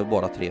än för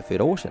bara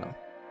 3-4 år sedan.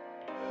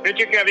 Nu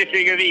tycker jag vi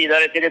flyger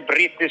vidare till det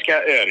brittiska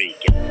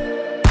öriket.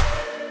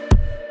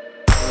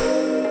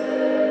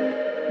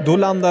 Då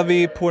landar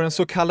vi på den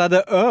så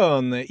kallade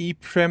ön i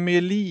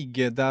Premier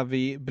League, där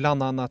vi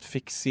bland annat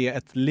fick se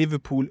ett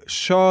Liverpool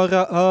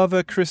köra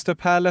över Crystal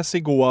Palace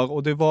igår,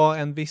 och det var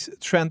en viss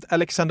Trent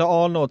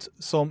Alexander-Arnold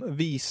som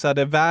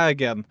visade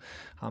vägen.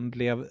 Han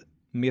blev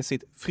med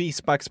sitt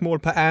frisparksmål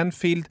på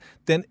Anfield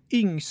den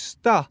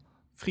yngsta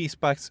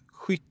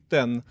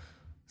frisparksskytten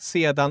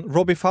sedan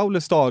Robbie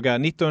Fowlers dagar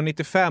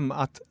 1995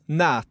 att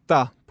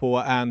näta på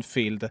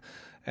Anfield.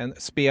 En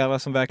spelare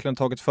som verkligen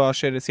tagit för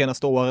sig de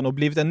senaste åren och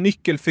blivit en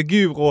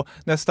nyckelfigur och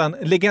nästan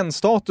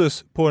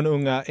legendstatus på den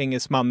unga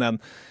engelsmannen.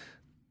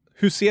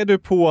 Hur ser du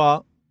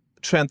på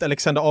Trent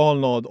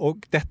Alexander-Arnold och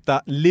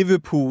detta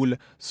Liverpool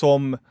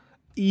som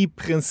i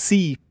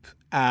princip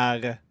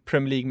är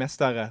Premier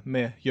League-mästare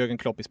med Jürgen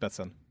Klopp i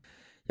spetsen?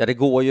 Ja, det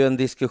går ju en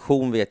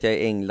diskussion, vet jag,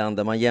 i England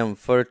där man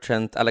jämför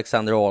Trent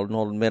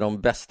Alexander-Arnold med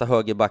de bästa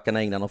högerbackarna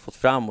England har fått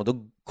fram, och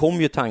då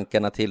kom ju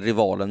tankarna till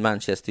rivalen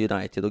Manchester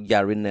United och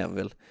Gary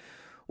Neville.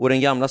 Och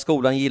den gamla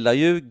skolan gillar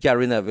ju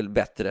Gary Neville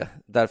bättre,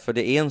 därför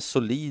det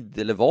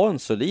är var en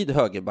solid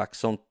högerback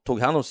som tog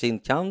hand om sin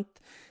kant,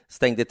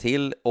 stängde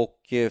till och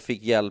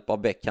fick hjälp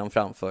av Beckham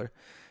framför.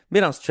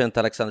 Medan Trent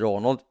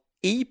Alexander-Arnold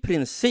i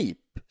princip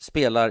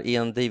spelar i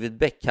en David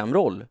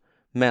Beckham-roll,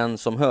 men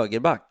som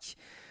högerback,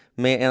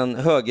 med en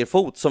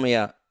högerfot som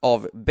är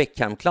av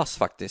Beckham-klass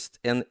faktiskt.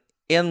 En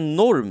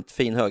enormt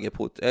fin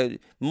högerfot. Jag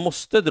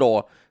måste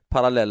dra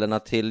parallellerna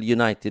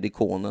till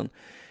United-ikonen,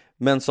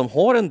 men som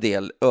har en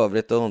del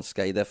övrigt att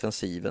önska i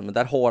defensiven. Men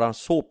där har han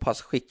så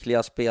pass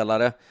skickliga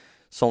spelare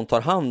som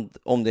tar hand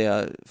om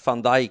det.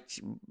 Van Dijk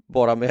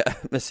bara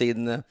med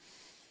sin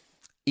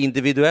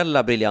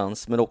individuella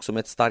briljans, men också med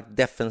ett starkt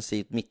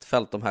defensivt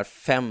mittfält. De här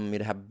 5 i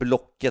det här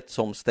blocket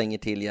som stänger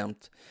till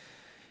jämt.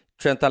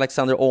 Trent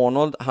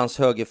Alexander-Arnold, hans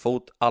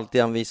högerfot,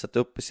 alltid han visat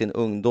upp i sin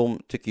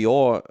ungdom, tycker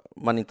jag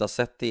man inte har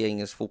sett det i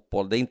engelsk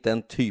fotboll. Det är inte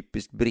en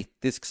typisk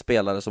brittisk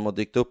spelare som har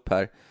dykt upp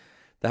här.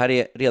 Det här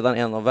är redan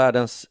en av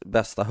världens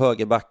bästa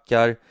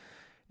högerbackar,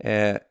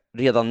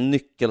 redan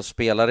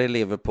nyckelspelare i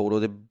Liverpool, och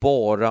det är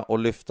bara att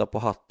lyfta på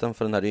hatten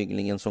för den här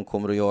ynglingen som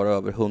kommer att göra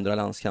över 100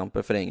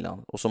 landskamper för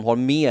England och som har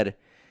mer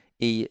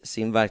i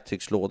sin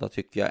verktygslåda,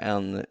 tycker jag,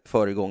 än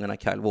föregångarna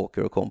Kyle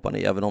Walker och company.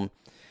 Även om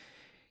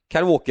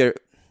Kyle Walker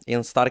är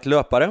en stark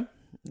löpare,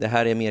 det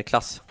här är mer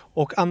klass.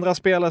 Och andra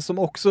spelare som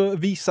också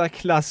visar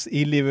klass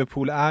i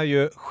Liverpool är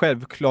ju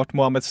självklart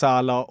Mohamed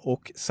Salah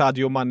och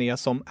Sadio Mané,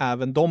 som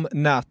även de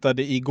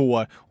nätade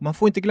igår. Och man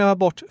får inte glömma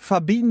bort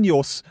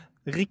Fabinhos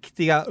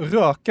riktiga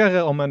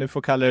rökare, om man nu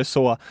får kalla det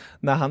så,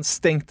 när han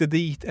stänkte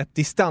dit ett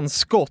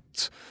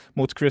distansskott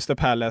mot Crystal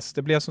Palace.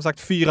 Det blev som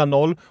sagt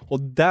 4-0, och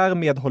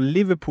därmed har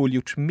Liverpool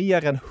gjort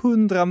mer än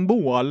 100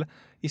 mål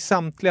i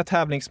samtliga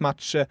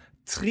tävlingsmatcher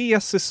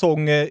 3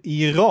 säsonger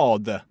i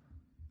rad.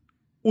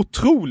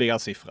 Otroliga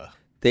siffror.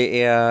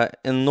 Det är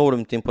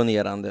enormt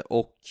imponerande,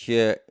 och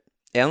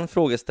en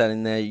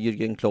frågeställning när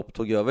Jürgen Klopp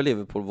tog över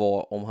Liverpool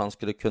var om han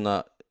skulle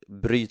kunna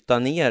bryta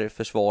ner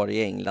försvar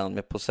i England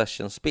med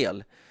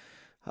possessionspel.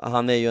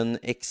 Han är ju en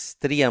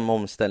extrem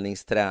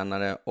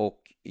omställningstränare, och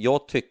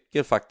jag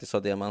tycker faktiskt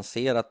av det man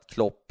ser att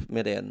Klopp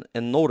med den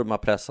enorma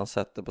press han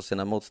sätter på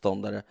sina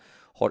motståndare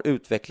har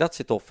utvecklat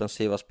sitt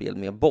offensiva spel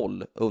med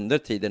boll under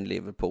tiden i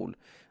Liverpool.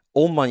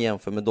 Om man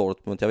jämför med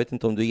Dortmund, jag vet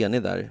inte om du är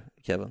enig där,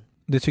 Kevin?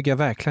 Det tycker jag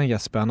verkligen,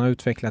 Jesper. Han har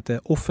utvecklat det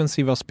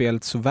offensiva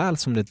spelet såväl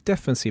som det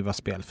defensiva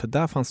spelet, för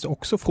där fanns det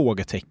också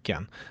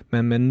frågetecken.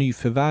 Men med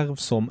nyförvärv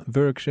som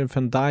Virgil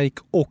van Dijk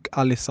och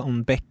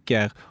Alisson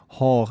Becker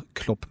har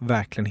Klopp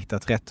verkligen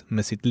hittat rätt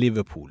med sitt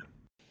Liverpool.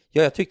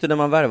 Ja, jag tyckte när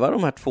man värvar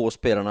de här två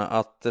spelarna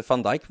att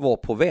Van Dijk var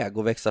på väg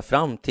att växa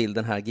fram till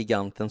den här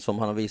giganten som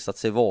han har visat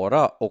sig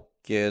vara, och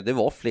det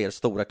var fler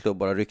stora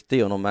klubbar och rykte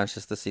i honom.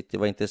 Manchester City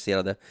var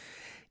intresserade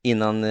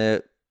innan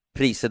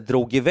priset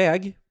drog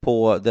iväg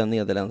på den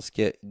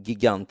nederländske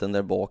giganten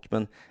där bak.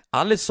 Men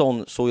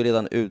Alisson såg ju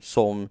redan ut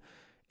som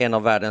en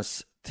av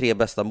världens 3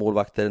 bästa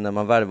målvakter när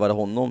man värvade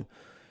honom.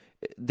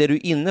 Det du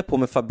är inne på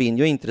med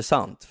Fabinho är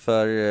intressant,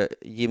 för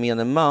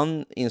gemene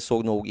man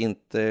insåg nog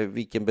inte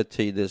vilken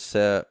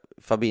betydelse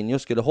Fabinho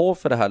skulle ha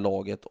för det här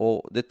laget,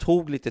 och det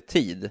tog lite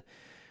tid.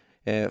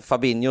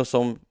 Fabinho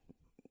som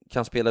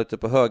kan spela ute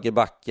på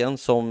högerbacken,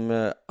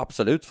 som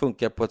absolut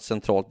funkar på ett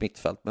centralt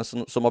mittfält, men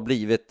som har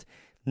blivit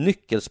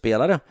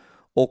nyckelspelare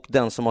och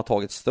den som har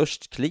tagit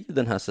störst kliv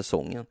den här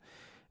säsongen.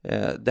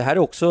 Det här är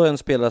också en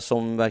spelare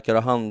som verkar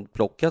ha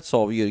handplockats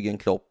av Jürgen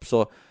Klopp,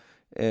 så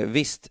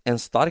visst, en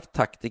stark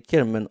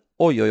taktiker, men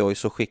oj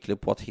så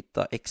skicklig på att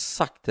hitta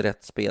exakt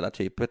rätt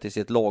spelartyper till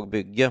sitt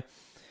lagbygge.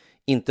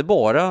 Inte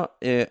bara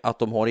att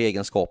de har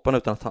egenskaperna,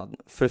 utan att han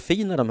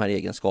förfinar de här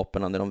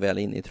egenskaperna när de väl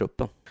är inne i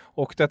truppen.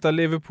 Och detta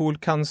Liverpool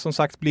kan som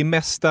sagt bli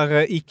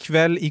mästare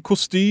ikväll i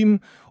kostym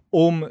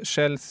om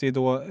Chelsea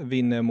då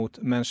vinner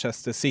mot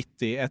Manchester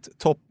City. Ett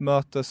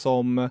toppmöte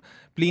som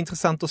blir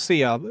intressant att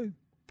se.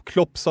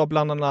 Klopp sa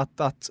bland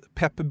annat att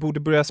Pep borde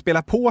börja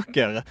spela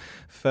poker,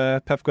 för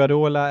Pep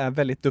Guardiola är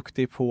väldigt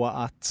duktig på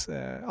att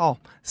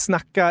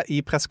snacka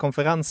i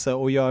presskonferenser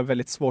och gör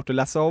väldigt svårt att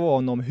läsa av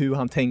honom hur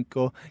han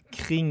tänker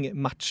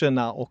kring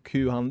matcherna och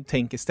hur han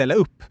tänker ställa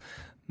upp.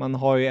 Man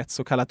har ju ett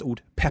så kallat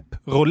ord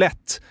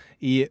Pep-roulette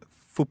i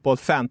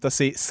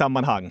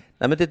fotboll-fantasy-sammanhang.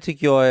 Nej, men det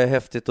tycker jag är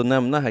häftigt att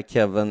nämna här,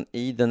 Kevin,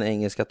 i den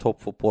engelska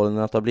toppfotbollen,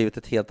 att det har blivit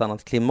ett helt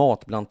annat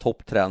klimat bland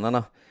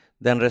topptränarna.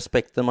 Den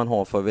respekten man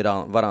har för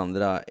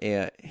varandra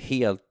är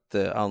helt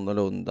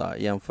annorlunda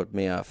jämfört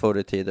med förr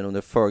i tiden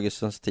under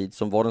Fergusons tid,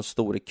 som var den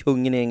store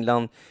kungen i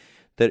England,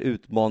 där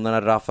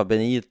utmanarna Rafa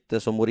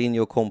Benitez och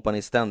Mourinho och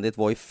company ständigt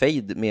var i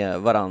fejd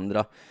med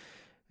varandra.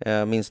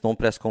 Jag minns någon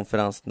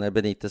presskonferens när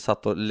Benitez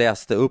satt och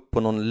läste upp på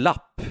någon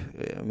lapp.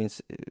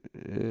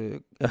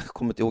 Jag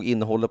kommer inte ihåg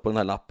innehållet på den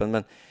här lappen,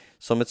 men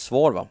som ett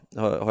svar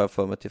har jag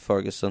för mig till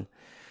Ferguson.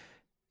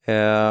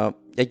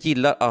 Jag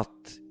gillar att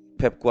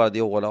Pep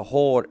Guardiola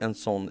har en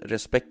sån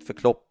respekt för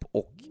Klopp,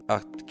 och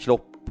att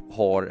Klopp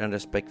har en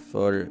respekt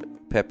för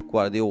Pep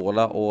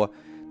Guardiola, och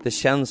det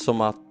känns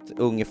som att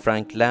unge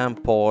Frank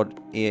Lampard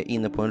är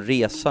inne på en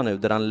resa nu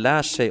där han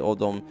lär sig av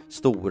de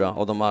stora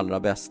och de allra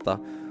bästa,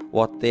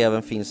 och att det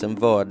även finns en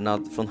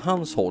vördnad från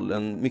hans håll,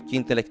 en mycket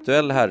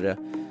intellektuell herre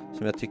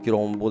som jag tycker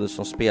om både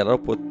som spelare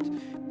och på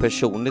ett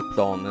personligt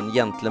plan, en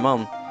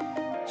gentleman.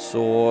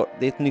 Så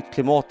det är ett nytt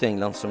klimat i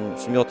England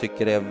som jag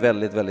tycker är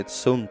väldigt, väldigt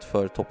sunt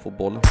för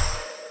toppfotbollen.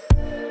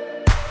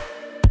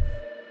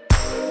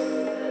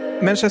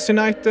 Manchester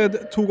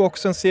United tog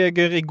också en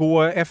seger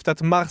igår efter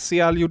att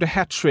Martial gjorde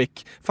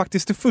hattrick.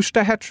 Faktiskt det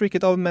första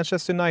hattricket av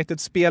Manchester United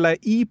spelare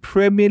i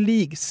Premier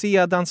League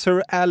sedan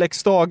Sir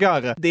Alex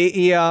dagar.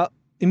 Det är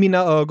i mina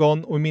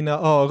ögon och i mina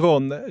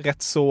öron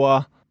rätt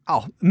så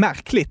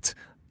märkligt.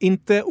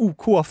 Inte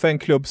OK för en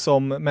klubb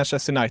som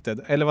Manchester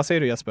United. Eller vad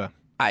säger du, Jesper?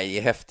 Nej,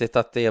 häftigt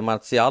att det är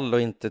Martial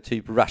och inte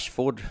typ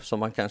Rashford som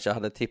man kanske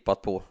hade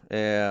tippat på.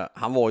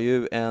 Han var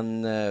ju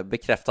en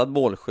bekräftad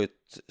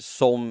målskytt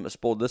som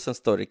spåddes en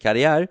större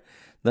karriär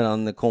när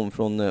han kom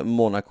från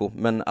Monaco.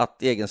 Men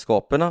att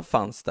egenskaperna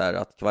fanns där,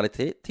 att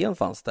kvaliteten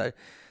fanns där,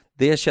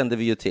 det kände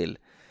vi ju till.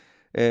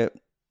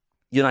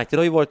 United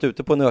har ju varit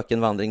ute på en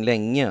ökenvandring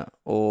länge,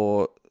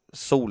 och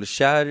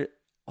Solskjær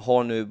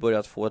har nu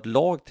börjat få ett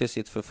lag till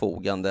sitt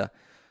förfogande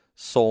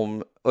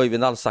som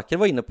Öyvind Alsaker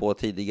var inne på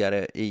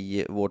tidigare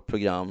i vårt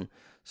program,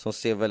 som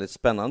ser väldigt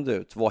spännande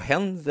ut. Vad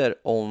händer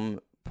om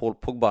Paul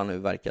Pogba nu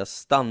verkar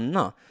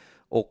stanna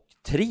och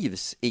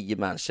trivs i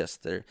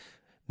Manchester?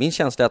 Min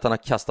känsla är att han har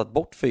kastat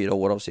bort 4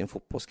 år av sin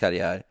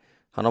fotbollskarriär.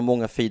 Han har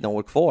många fina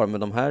år kvar, men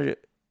de här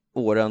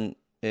åren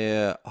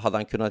hade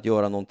han kunnat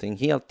göra någonting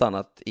helt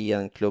annat i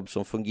en klubb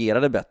som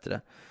fungerade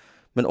bättre.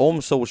 Men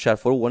om Solskjær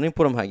får ordning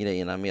på de här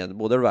grejerna med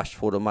både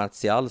Rashford och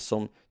Martial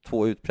som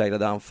 2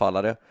 utpräglade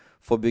anfallare,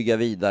 får bygga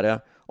vidare,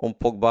 om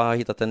Pogba har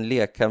hittat en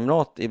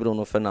lekkamrat i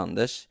Bruno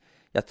Fernandes,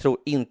 jag tror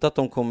inte att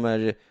de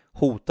kommer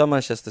hota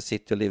Manchester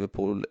City och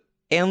Liverpool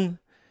än,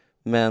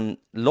 men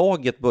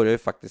laget börjar ju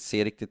faktiskt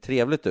se riktigt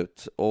trevligt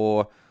ut,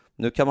 och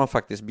nu kan man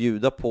faktiskt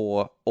bjuda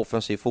på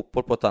offensiv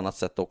fotboll på ett annat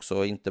sätt också,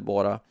 och inte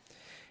bara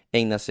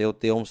ägna sig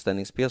åt det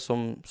omställningsspel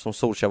som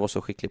Solskjær var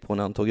så skicklig på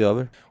när han tog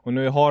över. Och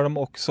nu har de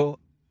också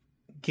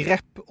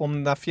grepp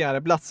om den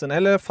 4:e platsen,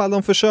 eller i alla fall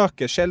de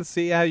försöker.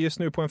 Chelsea är just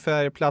nu på en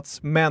 4:e plats,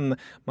 men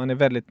man är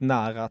väldigt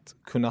nära att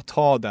kunna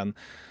ta den.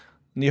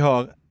 Ni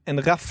hör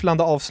en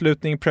rafflande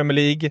avslutning i Premier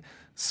League,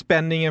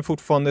 spänningen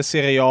fortfarande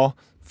Serie A.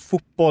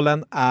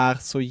 Fotbollen är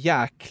så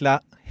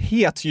jäkla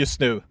het just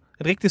nu.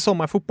 En riktig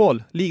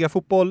sommarfotboll,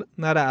 ligafotboll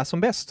när det är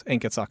som bäst,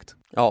 enkelt sagt.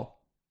 Ja,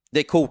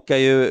 det kokar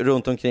ju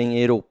runt omkring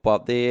i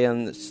Europa. Det är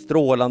en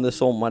strålande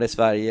sommar i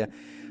Sverige.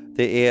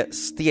 Det är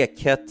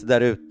stekhett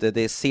där ute,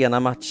 det är sena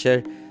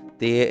matcher,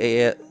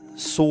 det är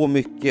så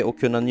mycket att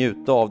kunna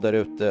njuta av där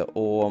ute.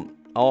 Och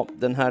ja,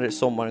 den här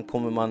sommaren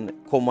kommer man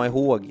komma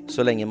ihåg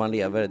så länge man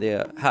lever. Det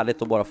är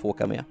härligt att bara få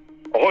åka med.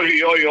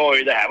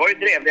 Oj, det här var ju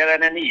trevligare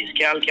än en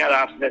iskall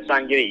karass med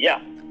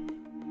sangria.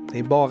 Det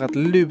är bara att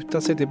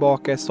luta sig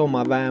tillbaka i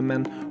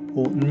sommarvärmen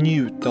och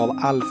njuta av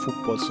all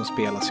fotboll som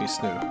spelas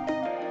just nu.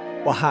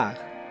 Och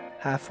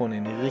här får ni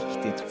en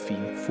riktigt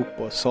fin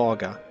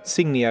fotbollssaga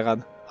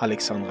signerad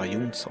Alexandra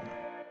Jonsson.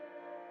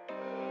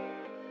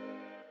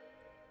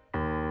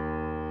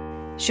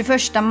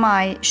 21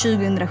 maj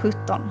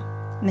 2017.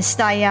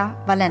 Mestalla,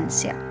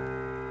 Valencia.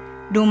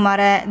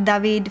 Domare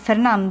David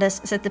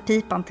Fernandes sätter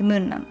pipan till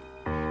munnen.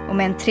 Och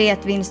med en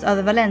 3-1-vinst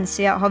över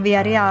Valencia har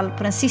Villarreal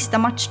på den sista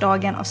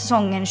matchdagen av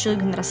säsongen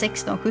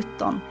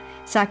 2016-17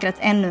 säkrat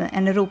ännu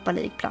en Europa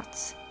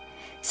League-plats.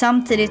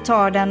 Samtidigt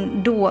tar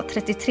den då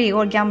 33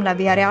 år gamla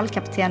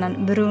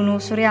Villarreal-kaptenen Bruno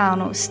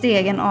Soriano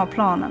stegen av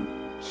planen,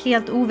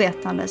 helt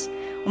ovetandes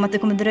om att det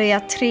kommer dröja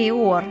 3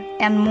 år,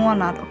 1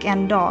 månad och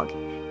 1 dag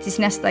tills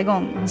nästa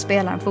gång han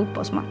spelar en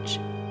fotbollsmatch.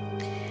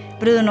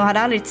 Bruno hade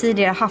aldrig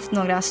tidigare haft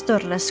några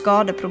större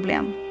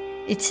skadeproblem.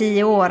 I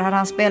 10 år hade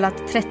han spelat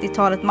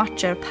 30-talet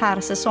matcher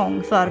per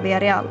säsong för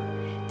Villarreal,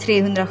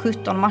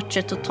 317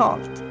 matcher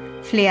totalt,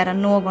 fler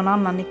än någon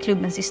annan i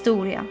klubbens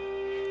historia.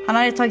 Han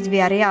hade tagit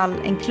Villarreal,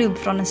 en klubb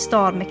från en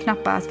stad med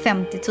knappt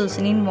 50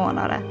 000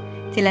 invånare,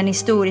 till en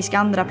historisk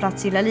andra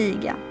plats i La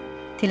Liga,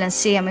 till en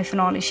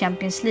semifinal i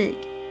Champions League.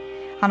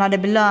 Han hade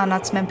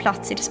belönats med en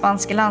plats i det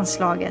spanska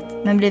landslaget,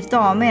 men blivit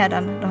av med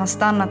den då han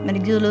stannat med de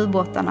gula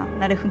ubåtarna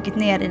när det sjunkit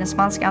ner i den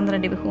spanska andra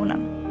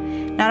divisionen.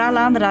 När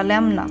alla andra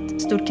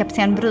lämnat stod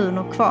kapten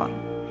Bruno kvar.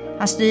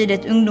 Han styrde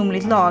ett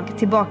ungdomligt lag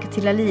tillbaka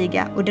till La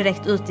Liga och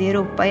direkt ut i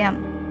Europa igen.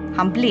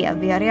 Han blev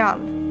Villarreal.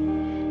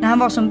 När han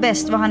var som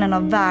bäst var han en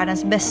av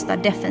världens bästa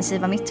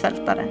defensiva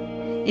mittfältare.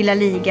 I La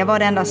Liga var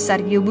det endast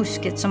Sergio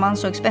Busquets som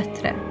ansågs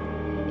bättre.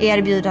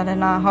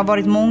 Erbjudandena har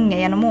varit många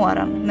genom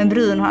åren, men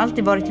Bruno har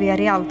alltid varit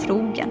Villarreal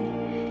trogen.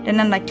 Den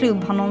enda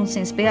klubb han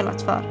någonsin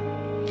spelat för.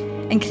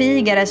 En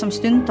krigare som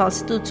stundtals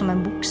sett ut som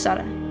en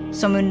boxare.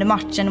 Som under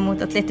matchen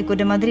mot Atletico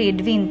de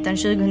Madrid vintern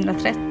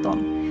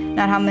 2013.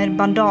 När han med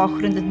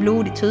bandage runt ett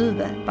blodigt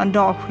huvud,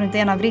 bandage runt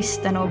ena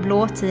vristen och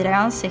blåtira i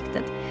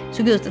ansiktet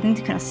såg ut att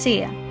inte kunna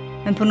se.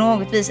 Men på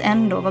något vis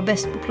ändå var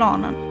bäst på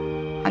planen.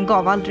 Han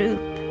gav aldrig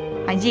upp.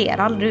 Han ger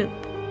aldrig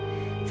upp.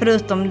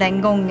 Förutom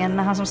den gången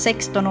när han som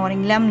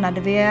 16-åring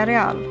lämnade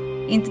Villarreal,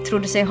 inte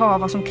trodde sig ha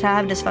vad som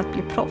krävdes för att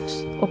bli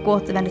proffs och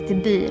återvände till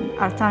byn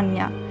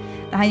Artanya,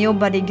 där han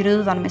jobbade i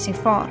gruvan med sin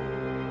far.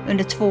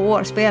 Under 2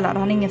 år spelade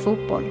han ingen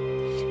fotboll,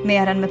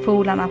 mer än med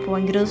polarna på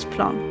en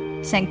grusplan.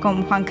 Sen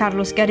kom Juan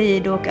Carlos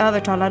Garrido och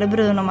övertalade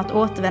Bruno om att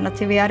återvända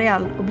till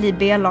Villarreal och bli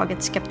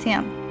B-lagets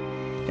kapten.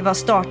 Det var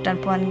starten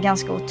på en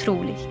ganska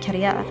otrolig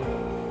karriär.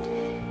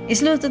 I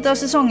slutet av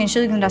säsongen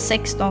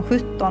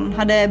 2016-17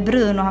 hade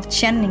Bruno haft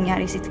känningar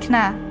i sitt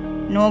knä.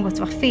 Något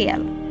var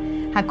fel.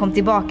 Han kom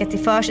tillbaka till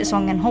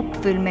försäsongen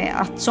hoppfull med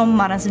att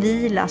sommarens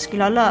vila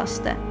skulle ha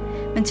löst det,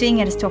 men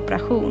tvingades till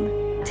operation.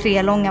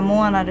 3 långa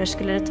månader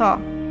skulle det ta.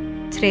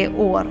 3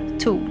 år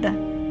tog det.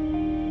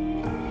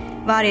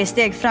 Varje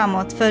steg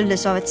framåt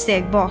följdes av ett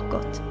steg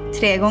bakåt.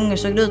 3 gånger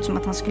såg det ut som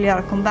att han skulle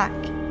göra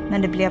comeback,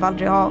 men det blev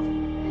aldrig av.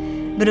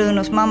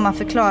 Brunos mamma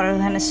förklarade hur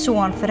hennes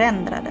son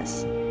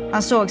förändrades.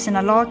 Han såg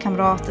sina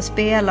lagkamrater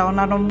spela och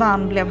när de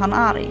vann blev han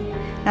arg.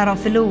 När de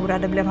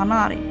förlorade blev han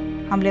arg.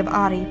 Han blev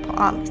arg på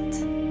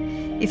allt.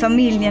 I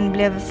familjen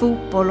blev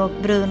fotboll och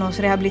Brunos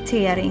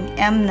rehabilitering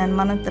ämnen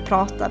man inte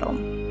pratade om.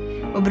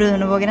 Och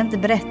Bruno vågade inte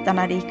berätta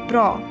när det gick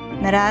bra,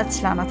 med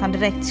rädslan att han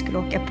direkt skulle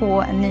åka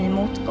på en ny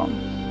motgång.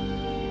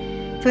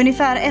 För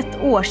ungefär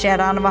 1 år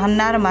sedan var han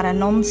närmare än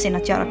någonsin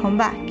att göra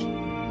comeback.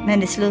 Men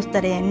det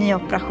slutade i en ny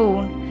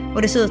operation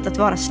och det ser ut att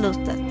vara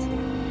slutet.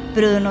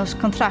 Brunos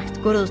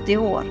kontrakt går ut i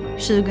år,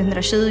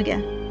 2020,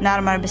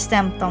 närmare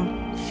bestämt om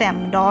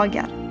 5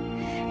 dagar.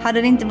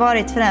 Hade det inte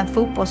varit för den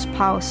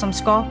fotbollspaus som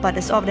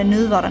skapades av den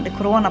nuvarande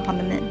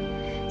coronapandemin,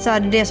 så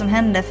hade det som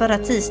hände förra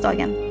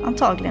tisdagen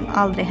antagligen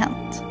aldrig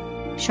hänt.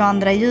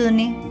 22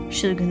 juni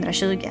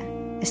 2020,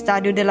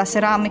 Estadio de la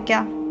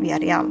Ceramica,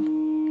 Villarreal.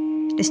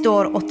 Det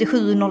står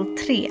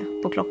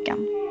 87:03 på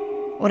klockan.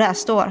 Och där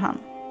står han.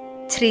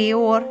 3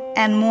 år,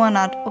 1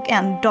 månad och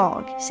 1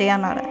 dag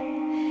senare.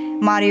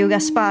 Mario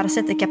Gaspar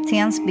sätter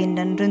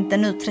kaptensbinden runt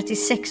den nu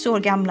 36 år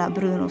gamla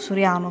Bruno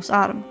Sorianos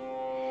arm.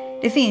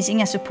 Det finns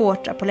inga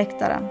supportrar på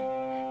läktaren,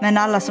 men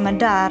alla som är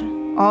där,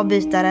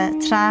 avbytare,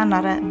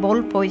 tränare,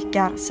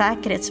 bollpojkar,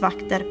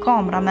 säkerhetsvakter,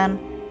 kameramän,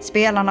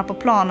 spelarna på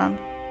planen,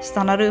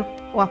 stannar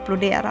upp och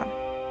applåderar.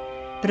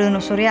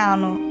 Bruno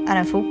Soriano är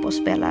en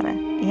fotbollsspelare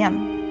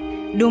igen.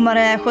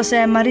 Domare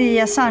José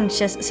María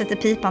Sánchez sätter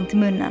pipan till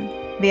munnen.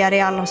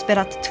 Villarreal har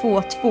spelat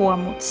 2-2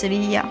 mot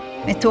Sevilla.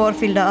 Med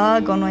tårfyllda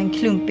ögon och en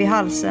klump i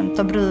halsen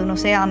tar Bruno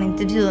sig an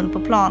intervjun på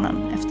planen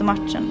efter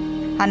matchen.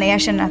 Han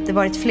erkänner att det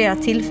varit flera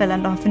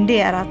tillfällen då han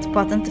funderat på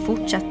att inte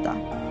fortsätta.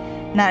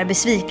 När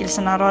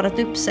besvikelserna radat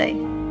upp sig.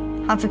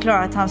 Han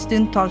förklarar att han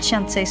stundtals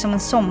känt sig som en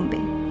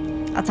zombie.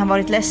 Att han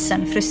varit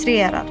ledsen,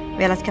 frustrerad,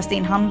 velat kasta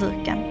in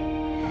handduken.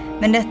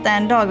 Men detta är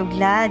en dag av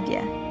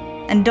glädje.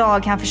 En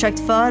dag han försökt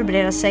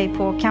förbereda sig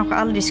på kanske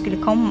aldrig skulle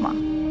komma.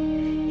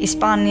 I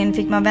Spanien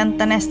fick man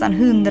vänta nästan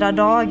 100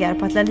 dagar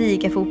på att La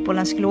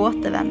Liga-fotbollen skulle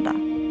återvända.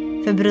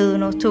 För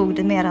Bruno tog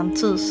det mer än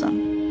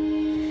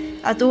 1000.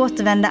 Att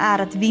återvända är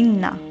att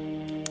vinna,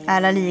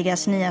 är La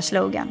Ligas nya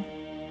slogan.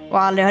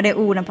 Och aldrig har det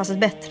orden passat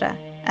bättre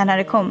än när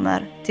det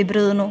kommer till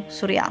Bruno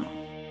Soriano.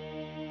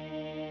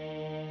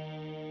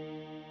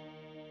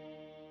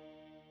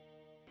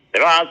 Det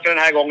var allt för den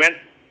här gången.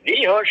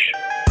 Vi hörs!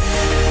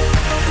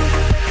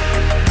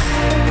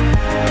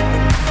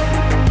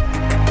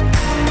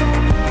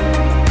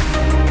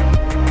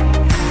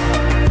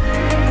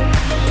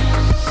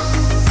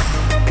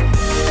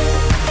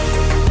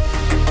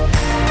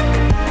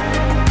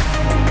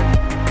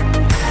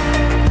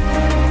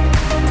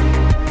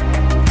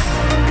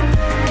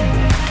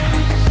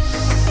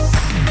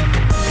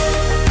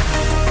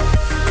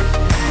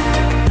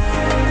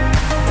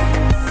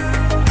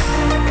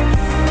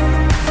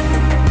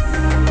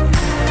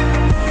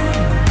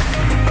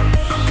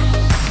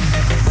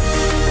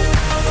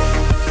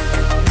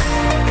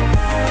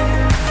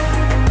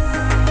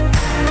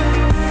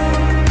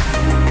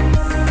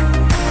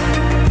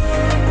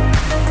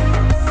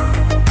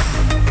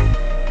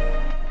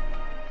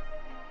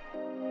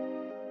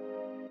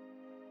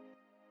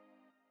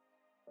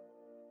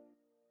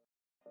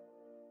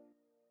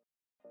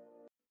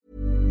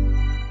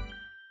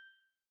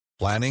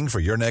 Planning for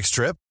your next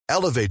trip?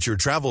 Elevate your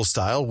travel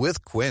style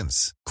with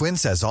Quince.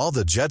 Quince has all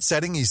the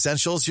jet-setting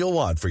essentials you'll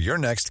want for your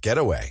next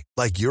getaway,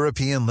 like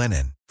European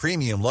linen,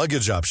 premium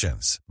luggage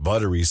options,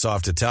 buttery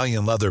soft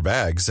Italian leather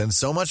bags, and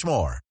so much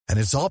more. And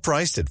it's all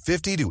priced at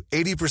 50 to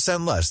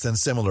 80% less than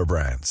similar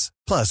brands.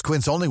 Plus,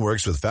 Quince only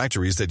works with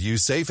factories that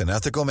use safe and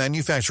ethical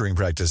manufacturing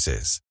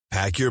practices.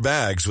 Pack your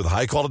bags with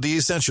high-quality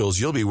essentials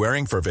you'll be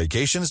wearing for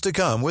vacations to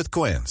come with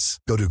Quince.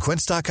 Go to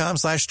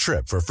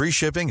quince.com/trip for free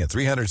shipping and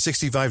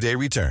 365-day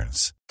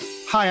returns.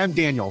 Hi, I'm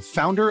Daniel,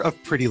 founder of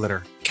Pretty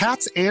Litter.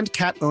 Cats and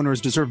cat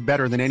owners deserve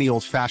better than any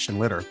old-fashioned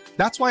litter.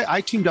 That's why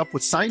I teamed up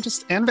with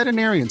scientists and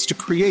veterinarians to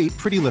create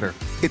Pretty Litter.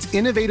 Its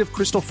innovative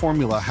crystal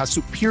formula has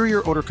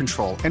superior odor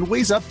control and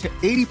weighs up to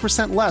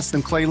 80% less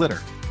than clay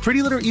litter.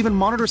 Pretty Litter even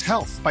monitors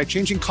health by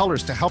changing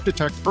colors to help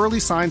detect early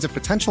signs of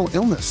potential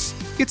illness.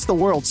 It's the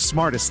world's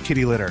smartest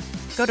kitty litter.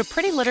 Go to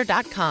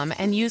prettylitter.com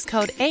and use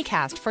code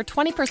ACAST for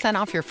 20%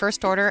 off your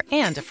first order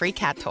and a free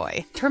cat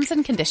toy. Terms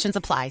and conditions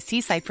apply.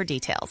 See site for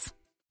details.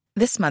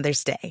 This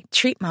Mother's Day,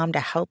 treat mom to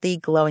healthy,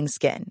 glowing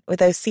skin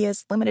with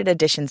Osea's limited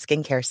edition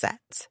skincare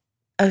sets.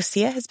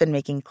 Osea has been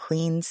making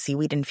clean,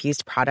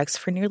 seaweed-infused products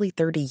for nearly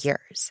 30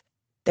 years.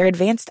 Their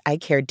advanced eye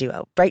care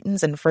duo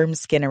brightens and firms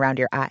skin around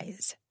your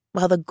eyes,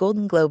 while the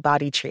Golden Glow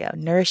Body Trio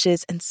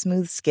nourishes and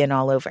smooths skin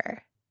all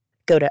over.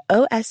 Go to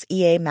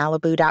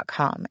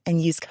OSEAMalibu.com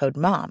and use code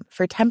MOM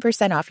for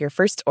 10% off your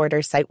first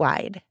order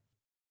site-wide.